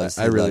really loves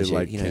you.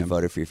 like He him.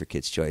 voted for you for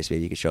Kids' Choice.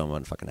 Maybe you could show him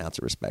one fucking ounce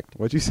of respect.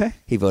 What'd you say?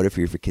 He voted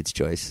for you for Kids'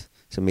 Choice,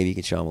 so maybe you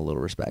can show him a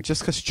little respect.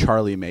 Just because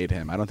Charlie made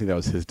him, I don't think that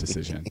was his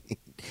decision.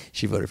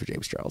 She voted for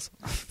James Charles.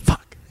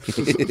 Fuck.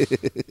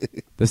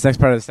 This next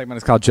part of the segment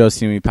is called Joe's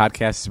Seen Me Podcast.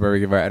 This is where we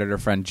give our editor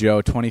friend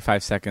Joe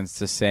 25 seconds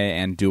to say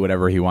and do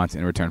whatever he wants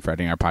in return for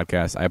editing our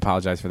podcast. I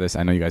apologize for this.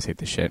 I know you guys hate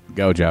this shit.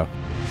 Go, Joe.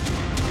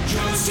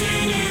 Joe's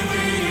Teeny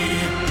Weeny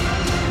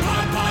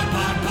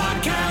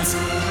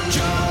Podcast.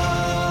 Joe.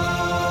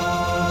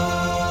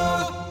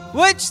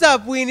 What's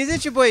up, weenies?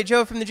 It's your boy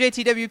Joe from the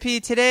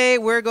JTWP. Today,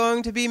 we're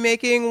going to be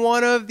making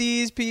one of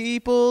these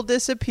people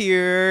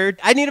disappear.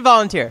 I need a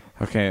volunteer.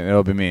 Okay,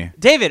 it'll be me.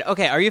 David,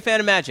 okay, are you a fan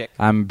of magic?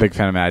 I'm a big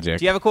fan of magic.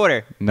 Do you have a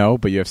quarter? No,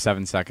 but you have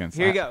 7 seconds.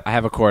 Here you go. I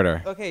have a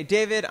quarter. Okay,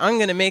 David, I'm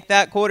going to make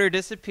that quarter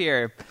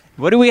disappear.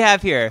 What do we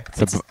have here?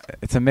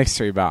 It's a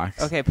mystery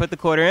box. Okay, put the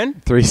quarter in.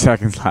 3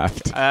 seconds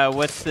left.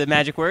 What's the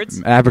magic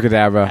words?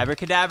 Abracadabra.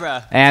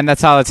 Abracadabra. And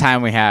that's all the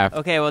time we have.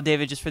 Okay, well,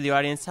 David, just for the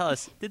audience, tell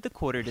us, did the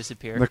quarter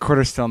disappear? The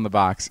quarter's still in the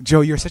box.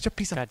 Joe, you're such a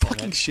piece of God damn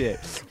fucking it. shit.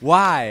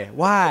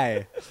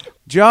 Why?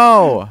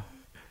 Joe!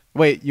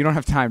 Wait, you don't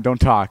have time. Don't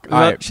talk. All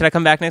Well, right. should I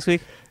come back next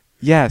week?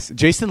 Yes.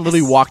 Jason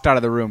literally walked out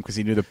of the room because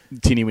he knew the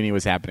teeny weeny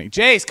was happening.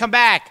 Jace, come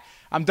back.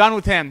 I'm done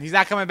with him. He's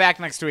not coming back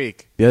next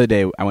week. The other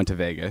day, I went to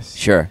Vegas.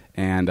 Sure.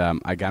 And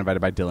I got invited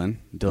by Dylan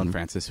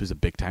Francis, who's a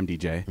big-time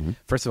DJ.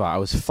 First of all, I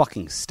was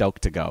fucking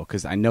stoked to go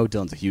because I know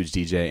Dylan's a huge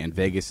DJ, and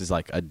Vegas is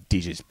like a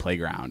DJ's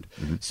playground.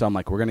 So I'm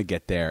like, we're going to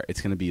get there.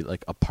 It's going to be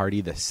like a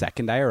party the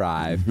second I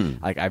arrive.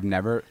 Like, I've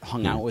never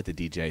hung out with a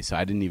DJ, so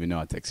I didn't even know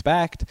what to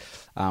expect.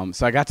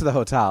 So I got to the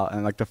hotel,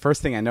 and like the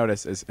first thing I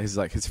noticed is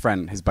his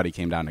friend, his buddy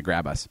came down to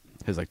grab us.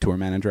 His like tour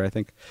manager, I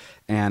think.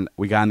 And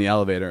we got in the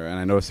elevator, and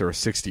I noticed there were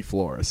 60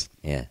 floors.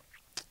 Yeah.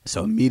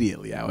 So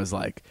immediately I was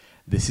like,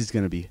 this is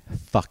going to be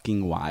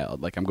fucking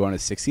wild. Like, I'm going to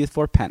 60th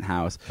floor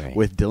penthouse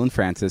with Dylan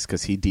Francis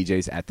because he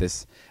DJs at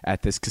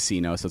this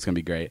casino, so it's going to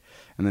be great.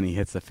 And then he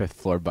hits the 5th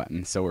floor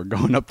button. So we're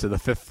going up to the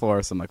 5th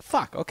floor. So I'm like,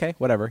 fuck, okay,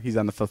 whatever. He's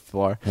on the 5th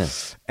floor.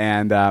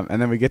 And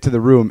then we get to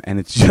the room, and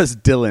it's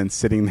just Dylan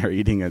sitting there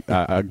eating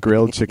a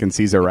grilled chicken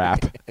Caesar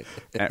wrap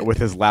with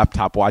his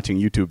laptop, watching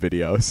YouTube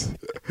videos.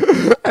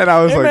 And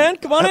I was Hey like, man,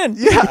 come on in.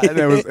 yeah. And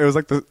it was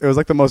like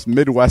the most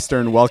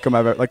Midwestern welcome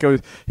I've ever. Like he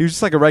was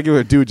just like a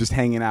regular dude just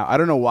hanging out. I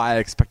don't know why I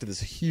expected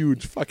this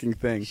huge fucking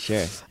thing.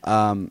 Sure.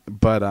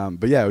 But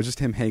yeah, it was just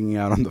him hanging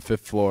out on the 5th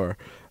floor,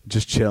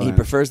 just chilling. He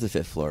prefers the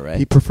 5th floor, right?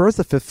 He prefers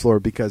the 5th floor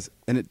because,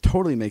 and it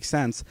totally makes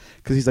sense,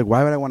 because he's like,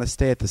 why would I want to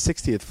stay at the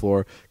 60th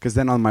floor? Because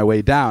then on my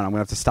way down, I'm going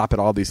to have to stop at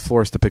all these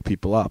floors to pick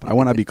people up. I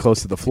want to be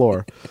close to the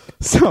floor.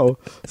 So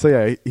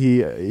yeah,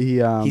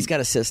 He's got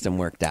a system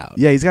worked out.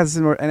 yeah, he's got this,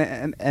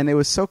 and it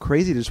was so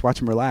crazy to just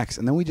watch him relax.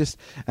 And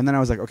then I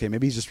was like, okay,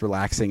 maybe he's just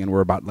relaxing, and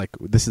we're about like,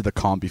 this is the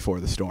calm before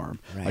the storm.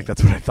 Right. Like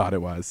that's what I thought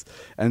it was.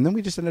 And then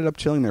we just ended up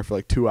chilling there for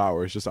like 2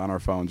 hours, just on our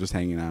phone, just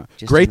hanging out.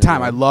 Just Great in the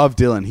time. I room. love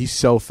Dylan. He's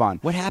so fun.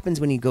 What happens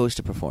when he goes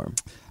to perform?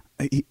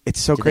 It's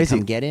so Do crazy. they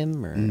come get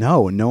him? Or?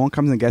 No one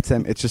comes and gets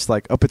him. It's just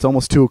like, it's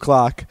almost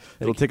 2:00.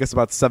 It'll take us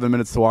about 7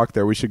 minutes to walk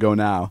there. We should go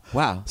now.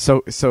 Wow.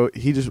 So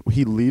he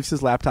leaves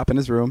his laptop in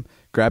his room,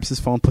 grabs his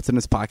phone, puts it in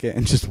his pocket,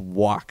 and just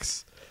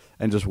walks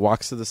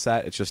to the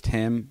set. It's just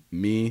him,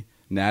 me,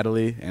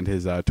 Natalie, and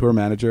his tour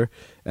manager.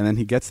 And then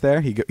he gets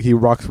there. He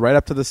walks right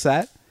up to the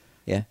set.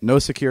 Yeah. No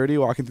security,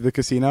 walking through the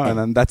casino, and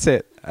then that's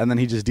it. And then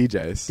he just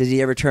DJs. Does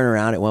he ever turn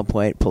around at one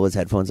point, pull his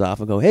headphones off,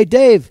 and go, "Hey,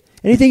 Dave,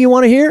 anything you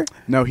want to hear?"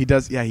 No, he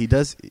does. Yeah, he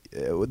does.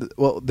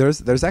 Well,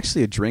 there's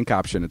actually a drink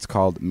option. It's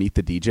called Meet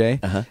the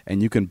DJ,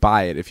 and you can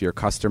buy it if you're a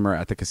customer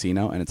at the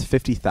casino, and it's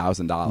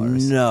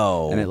 $50,000.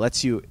 No. and it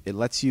lets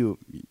you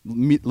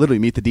literally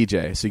meet the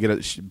DJ. So you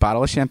get a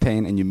bottle of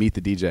champagne and you meet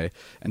the DJ.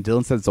 And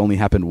Dylan said it's only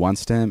happened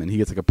once to him, and he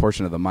gets like a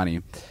portion of the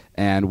money.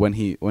 And when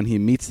he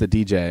meets the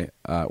DJ,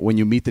 when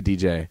you meet the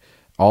DJ,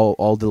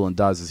 all Dylan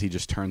does is he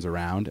just turns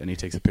around and he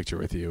takes a picture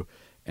with you.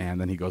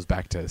 And then he goes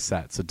back to his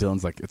set. So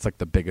Dylan's like, it's like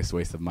the biggest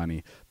waste of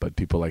money, but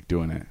people like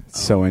doing it.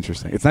 It's so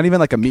interesting. It's not even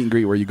like a meet and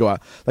greet where you go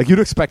out. Like you'd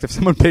expect if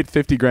someone paid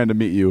 $50,000 to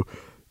meet you,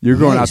 you're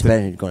going out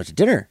going to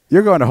dinner.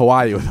 You're going to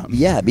Hawaii with them.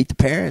 Yeah, meet the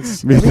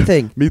parents. Meet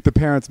everything. Meet the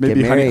parents.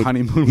 Maybe Get married.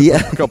 honeymoon with Yeah.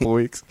 them for a couple of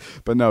weeks.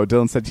 But no,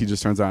 Dylan said he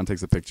just turns around and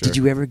takes a picture. Did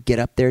you ever get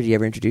up there? Did he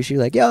ever introduce you?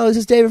 Like, yo, this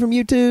is David from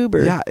YouTube?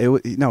 Or? Yeah.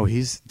 No,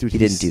 he's dude. He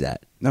didn't do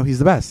that. No, he's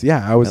the best.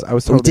 Yeah, I was Oh, he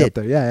totally did? up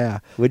there. Yeah.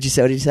 What did you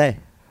say?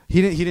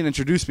 He didn't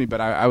introduce me,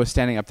 but I was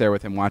standing up there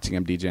with him, watching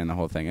him DJ and the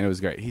whole thing, and it was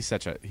great. He's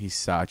such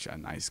a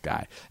nice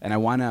guy, and I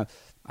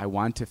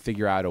want to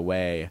figure out a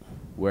way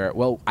where.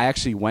 Well, I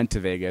actually went to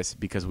Vegas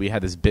because we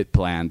had this bit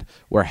planned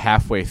where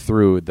halfway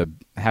through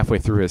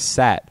his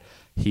set,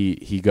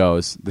 he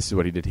goes, this is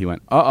what he did. He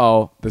went,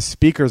 "Uh-oh, the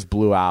speakers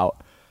blew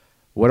out.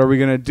 What are we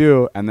gonna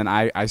do?" And then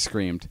I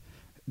screamed,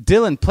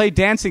 "Dylan, play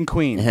Dancing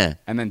Queen." Uh-huh.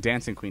 And then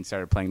Dancing Queen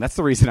started playing. That's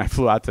the reason I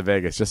flew out to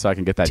Vegas, just so I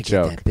can get that To get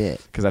joke. that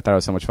bit. Because I thought it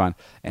was so much fun.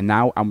 And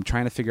now we're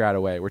trying to figure out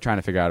a way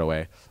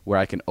where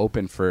I can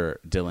open for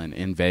Dylan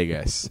in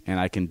Vegas, and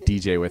I can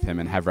DJ with him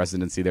and have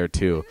residency there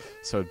too.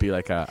 So it'd be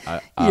like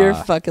Your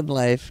fucking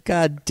life.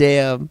 God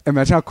damn.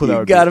 imagine how cool that You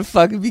would gotta be.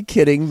 fucking be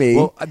kidding me.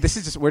 Well,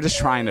 we're just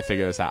trying to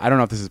figure this out. I don't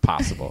know if this is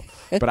possible,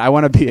 but I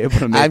want to be able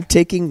to make. I'm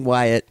taking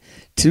Wyatt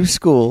to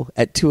school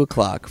at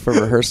 2:00 for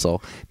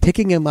rehearsal,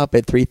 picking him up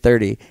at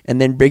 3:30,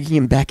 and then bringing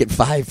him back at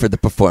 5 for the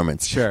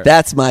performance. Sure.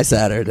 That's my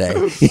Saturday.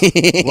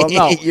 Well,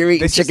 no, You're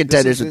eating this is- chicken this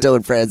tenders is- with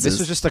Dylan Francis. This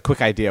was just a quick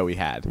idea we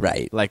had.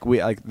 Right. Like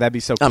that'd be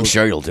so cool. I'm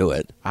sure you'll do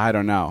it. I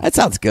don't know. That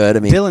sounds good.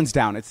 I mean, Dylan's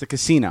down. It's the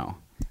casino.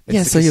 It's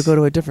yeah. the So you'll go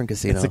to a different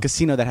casino. It's a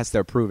casino that has to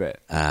approve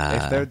it.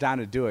 Ah. If they're down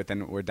to do it,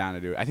 then we're down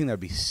to do it. I think that would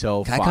be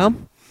so Can I fun.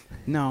 come?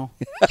 No.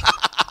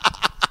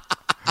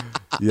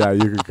 Yeah,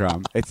 you can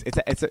come.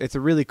 It's a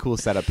really cool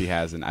setup he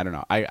has, and I don't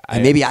know.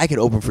 and maybe I could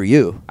open for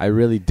you, I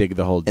really dig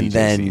the whole DJ and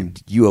then scene.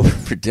 you open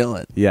for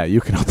Dylan. Yeah,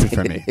 you can open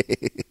for me.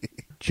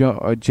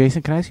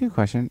 Jason, can I ask you a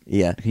question?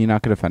 Yeah. Can you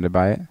not get offended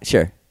by it?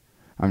 Sure.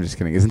 I'm just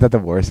kidding. Isn't that the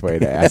worst way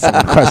to ask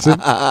someone a question?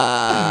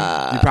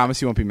 You promise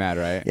you won't be mad,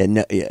 right?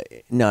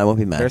 No, I won't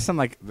be mad.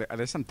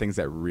 There's some things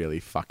that really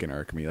fucking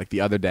irk me. Like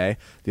the other day,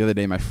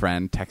 my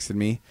friend texted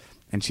me,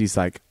 and she's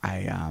like,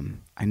 I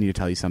need to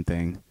tell you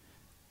something.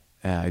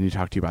 I need to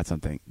talk to you about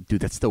something.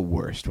 Dude, that's the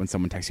worst when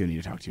someone texts you, I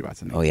need to talk to you about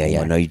something. Oh, yeah.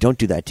 Like, No, you don't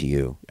do that to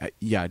you.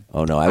 Yeah.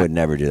 Oh, no, I would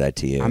never do that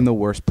to you. I'm the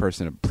worst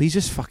person. Please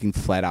just fucking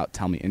flat out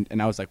tell me.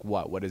 And I was like,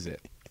 what? What is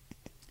it?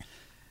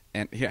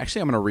 And here,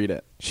 actually, I'm going to read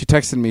it. She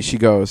texted me. She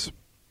goes,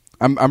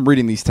 I'm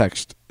reading these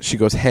texts. She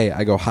goes, "Hey."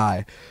 I go,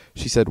 "Hi."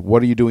 She said,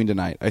 "What are you doing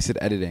tonight?" I said,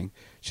 "Editing."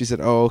 She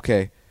said, "Oh,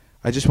 okay.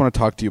 I just want to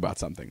talk to you about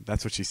something."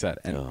 That's what she said.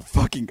 And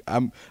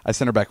I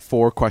sent her back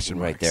 4 question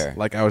marks. Right there.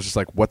 Like, I was just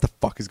like, what the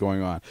fuck is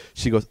going on?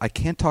 She goes, "I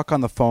can't talk on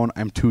the phone.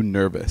 I'm too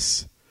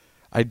nervous."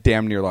 I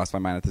damn near lost my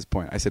mind at this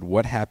point. I said,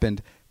 "What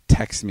happened?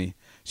 Text me."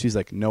 She's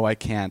like, "No, I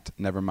can't.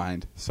 Never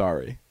mind.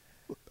 Sorry."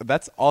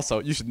 That's also,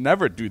 you should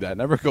never do that.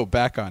 Never go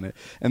back on it.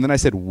 And then I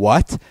said,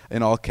 what?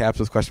 In all caps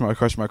with question mark,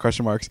 question mark,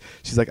 question marks.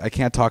 She's like, I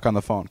can't talk on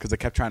the phone because I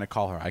kept trying to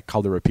call her. I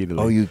called her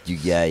repeatedly. Oh,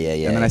 yeah.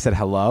 And then I said,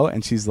 hello.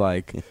 And she's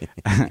like,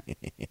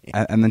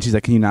 and then she's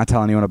like, can you not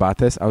tell anyone about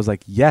this? I was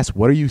like, yes.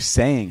 What are you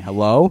saying?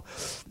 Hello?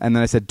 And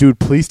then I said, dude,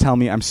 please tell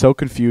me. I'm so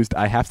confused.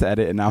 I have to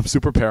edit and now I'm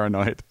super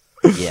paranoid.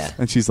 Yeah.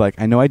 And she's like,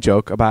 I know I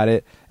joke about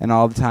it and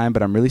all the time,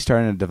 but I'm really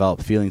starting to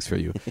develop feelings for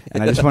you.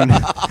 And I just wanted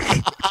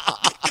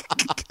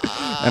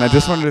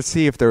to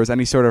see if there was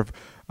any sort of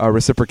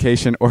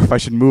reciprocation or if I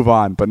should move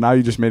on. But now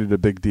you just made it a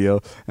big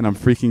deal and I'm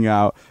freaking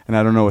out and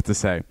I don't know what to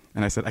say.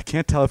 And I said, I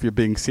can't tell if you're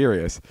being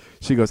serious.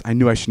 She goes, I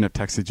knew I shouldn't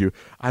have texted you.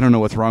 I don't know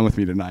what's wrong with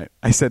me tonight.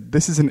 I said,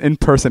 this is an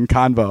in-person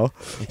convo.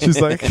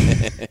 She's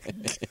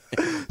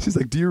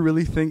like, do you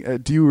really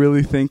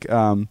think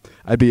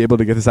I'd be able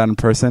to get this out in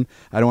person?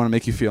 I don't want to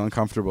make you feel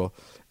uncomfortable.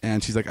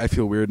 And she's like, I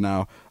feel weird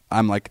now.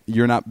 I'm like,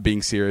 you're not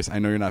being serious. I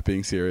know you're not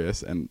being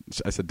serious. And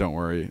I said, don't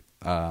worry.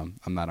 I'm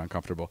not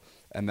uncomfortable.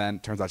 And then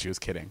turns out she was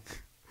kidding.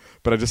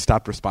 But I just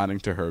stopped responding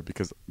to her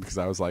because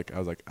I was like,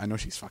 I know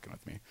she's fucking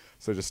with me.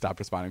 So I just stopped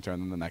responding to her.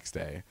 And then the next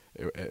day,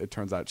 it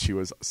turns out she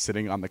was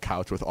sitting on the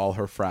couch with all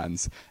her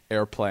friends,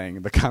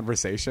 airplaying the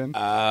conversation.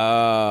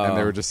 Oh. And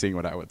they were just seeing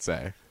what I would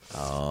say.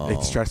 Oh.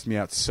 It stressed me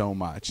out so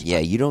much. Yeah,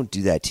 you don't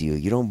do that to you.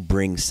 You don't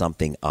bring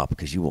something up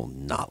because you will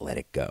not let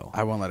it go.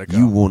 I won't let it go.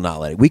 You will not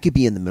let it. We could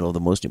be in the middle of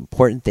the most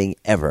important thing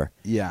ever.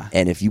 Yeah.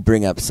 And if you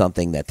bring up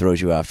something that throws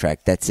you off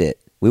track, that's it.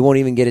 We won't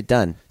even get it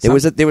done. There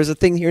was a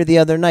thing here the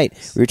other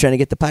night. We were trying to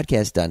get the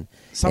podcast done.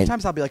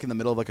 Sometimes I'll be like in the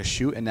middle of like a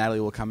shoot, and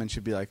Natalie will come and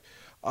she'll be like,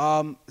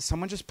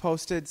 someone just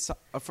posted.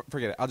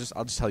 Forget it. I'll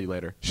just tell you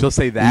later. She'll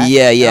say that.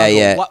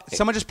 Yeah. What?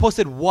 Someone just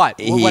posted what?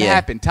 What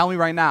happened? Tell me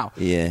right now.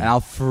 Yeah. And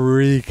I'll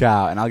freak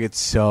out, and I'll get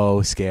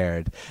so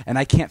scared, and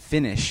I can't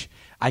finish.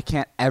 I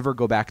can't ever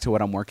go back to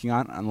what I'm working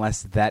on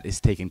unless that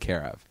is taken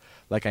care of.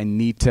 Like I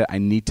need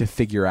to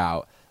figure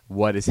out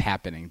what is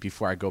happening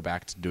before I go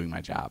back to doing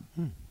my job.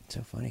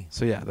 So funny.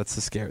 So yeah, that's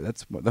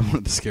one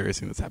of the scariest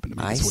things that's happened to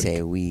me. I this week.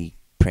 say we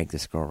prank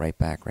this girl right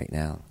back right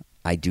now.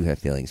 I do have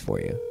feelings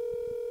for you.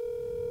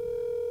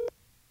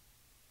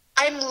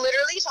 I'm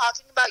literally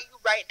talking about you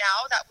right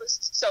now. That was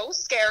so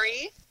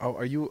scary. Oh,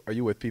 are you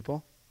with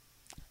people?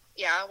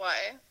 Yeah, why?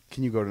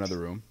 Can you go to another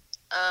room?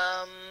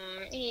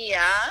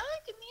 Yeah.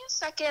 Give me a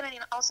second. I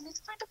also need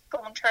to find a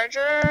phone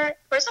charger.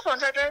 Where's the phone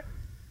charger?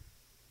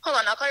 Hold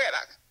on, I'll call you right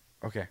back.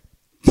 Okay.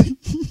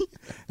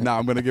 Now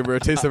I'm gonna give her a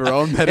taste of her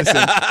own medicine.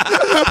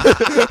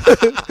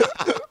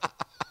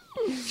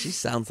 She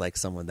sounds like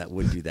someone that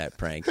would do that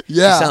prank.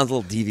 Yeah. She sounds a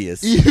little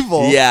devious.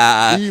 Evil.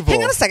 Yeah. Evil.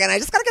 Hang on a second. I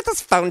just got to get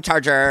this phone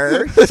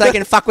charger so I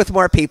can fuck with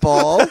more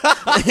people.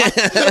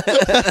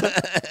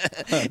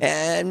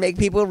 And make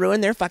people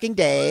ruin their fucking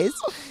days.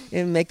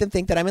 And make them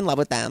think that I'm in love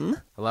with them.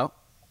 Hello?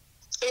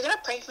 Are you going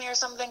to prank me or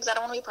something? Because I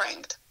don't want to be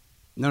pranked.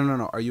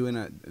 No. Are you in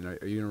a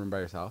room by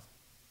yourself?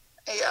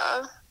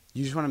 Yeah.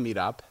 You just want to meet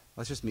up?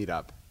 Let's just meet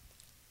up.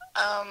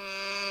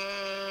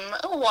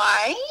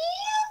 Why?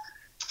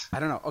 I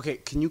don't know. Okay,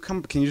 can you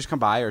just come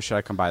by, or should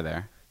I come by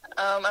there?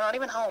 I'm not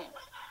even home.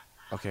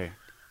 Okay.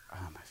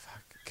 Oh my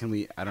fuck. Can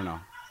we? I don't know.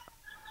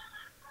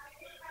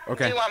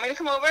 Okay. Do you want me to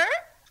come over?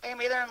 I can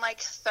be there in like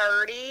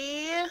 30.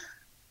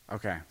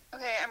 Okay.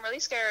 Okay, I'm really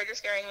scared. You're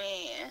scaring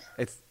me.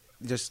 It's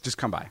just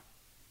come by.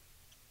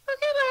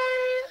 Okay,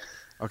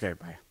 bye. Okay,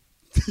 bye.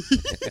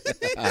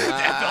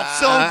 That felt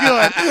so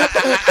good.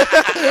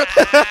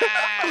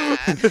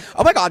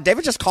 Oh my God,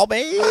 David just called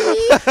me.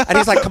 And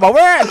he's like, come over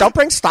and don't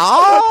bring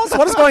stalls.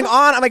 What is going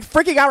on? I'm like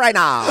freaking out right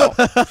now.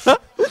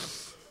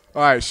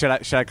 All right, should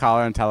I call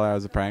her and tell her it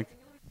was a prank?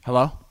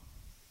 Hello?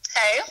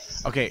 Hey.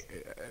 Okay,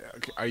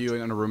 are you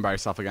in a room by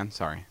yourself again?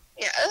 Sorry.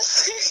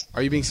 Yes.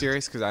 Are you being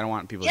serious? Because I don't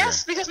want people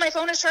Yes, because my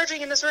phone is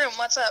charging in this room.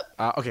 What's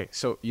up? Okay,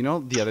 so you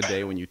know the other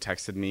day when you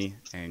texted me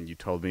and you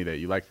told me that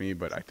you liked me,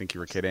 but I think you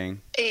were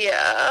kidding?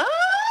 Yeah.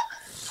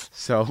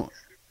 So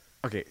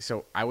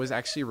I was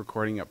actually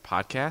recording a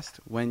podcast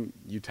when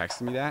you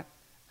texted me that,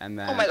 and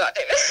then Oh my God,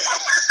 David.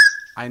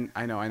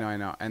 I know,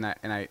 and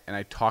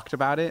I talked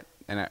about it,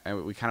 and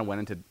we kind of went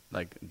into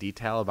like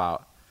detail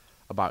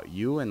about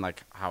you and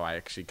like how I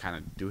actually kind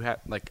of do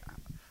have like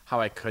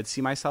how I could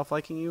see myself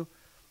liking you,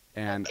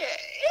 and Okay.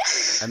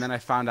 and then I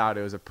found out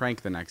it was a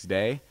prank the next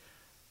day,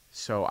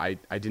 so I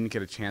didn't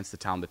get a chance to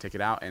tell them to take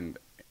it out, and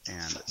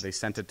they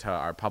sent it to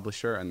our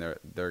publisher, and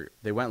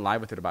they went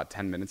live with it about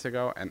 10 minutes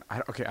ago, and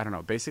I don't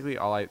know. Basically,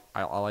 all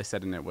I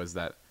said in it was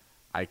that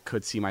I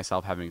could see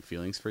myself having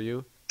feelings for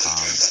you,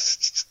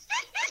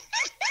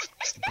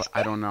 but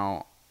I don't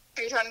know.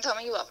 Are you trying to tell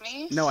me you love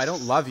me? No, I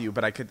don't love you,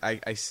 but I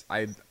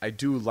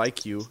do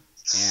like you,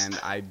 and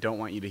I don't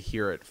want you to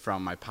hear it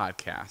from my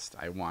podcast.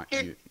 I want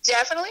You're you.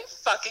 definitely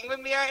fucking with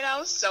me right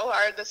now so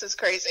hard. This is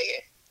crazy.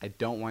 I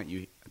don't want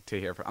you to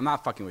hear from. I'm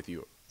not fucking with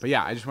you. But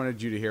yeah, I just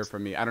wanted you to hear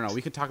from me. I don't know.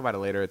 We could talk about it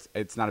later.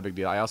 It's not a big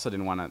deal. I also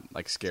didn't want to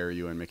like scare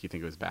you and make you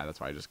think it was bad. That's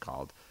why I just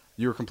called.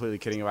 You were completely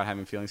kidding about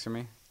having feelings for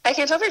me? I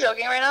can't tell if you're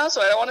joking right now,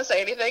 so I don't want to say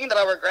anything that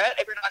I'll regret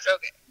if you're not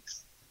joking.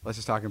 Let's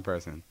just talk in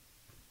person.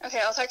 Okay,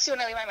 I'll text you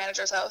when I leave my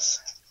manager's house.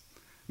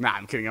 Nah,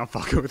 I'm kidding. I'm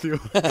fucking with you.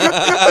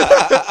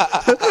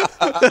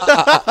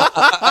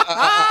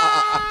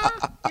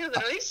 You're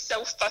literally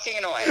so fucking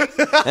annoying.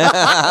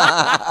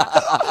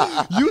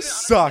 You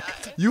suck.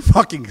 You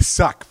fucking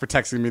suck for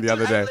texting me the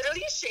other day. I'm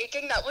literally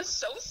shaking. That was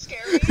so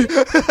scary.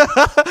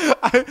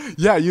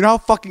 Yeah, you know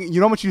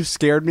how much you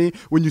scared me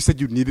when you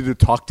said you needed to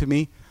talk to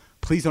me?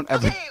 Please don't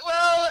ever. Okay,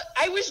 well,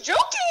 I was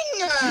joking.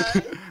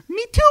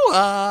 Me too.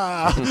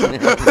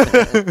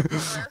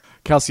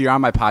 Kelsey, you're on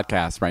my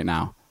podcast right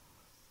now.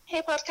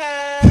 Hey,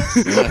 podcast.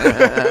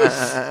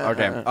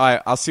 Okay. All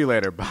right. I'll see you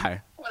later.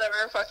 Bye.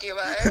 Whatever. Fuck you.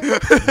 Bye.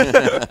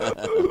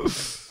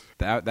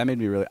 That made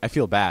me really. I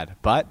feel bad,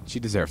 but she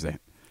deserves it.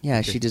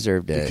 Yeah, she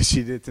deserved it. Because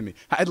she did it to me.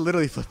 I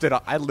literally flipped it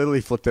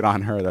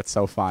on her. That's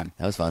so fun.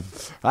 That was fun.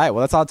 All right. Well,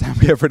 that's all the time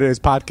we have for today's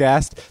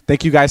podcast.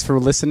 Thank you guys for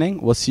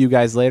listening. We'll see you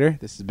guys later.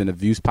 This has been a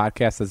Views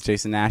podcast. That's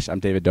Jason Nash. I'm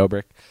David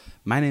Dobrik.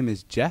 My name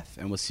is Jeff,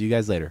 and we'll see you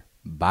guys later.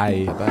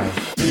 Bye. Bye.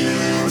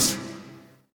 Views.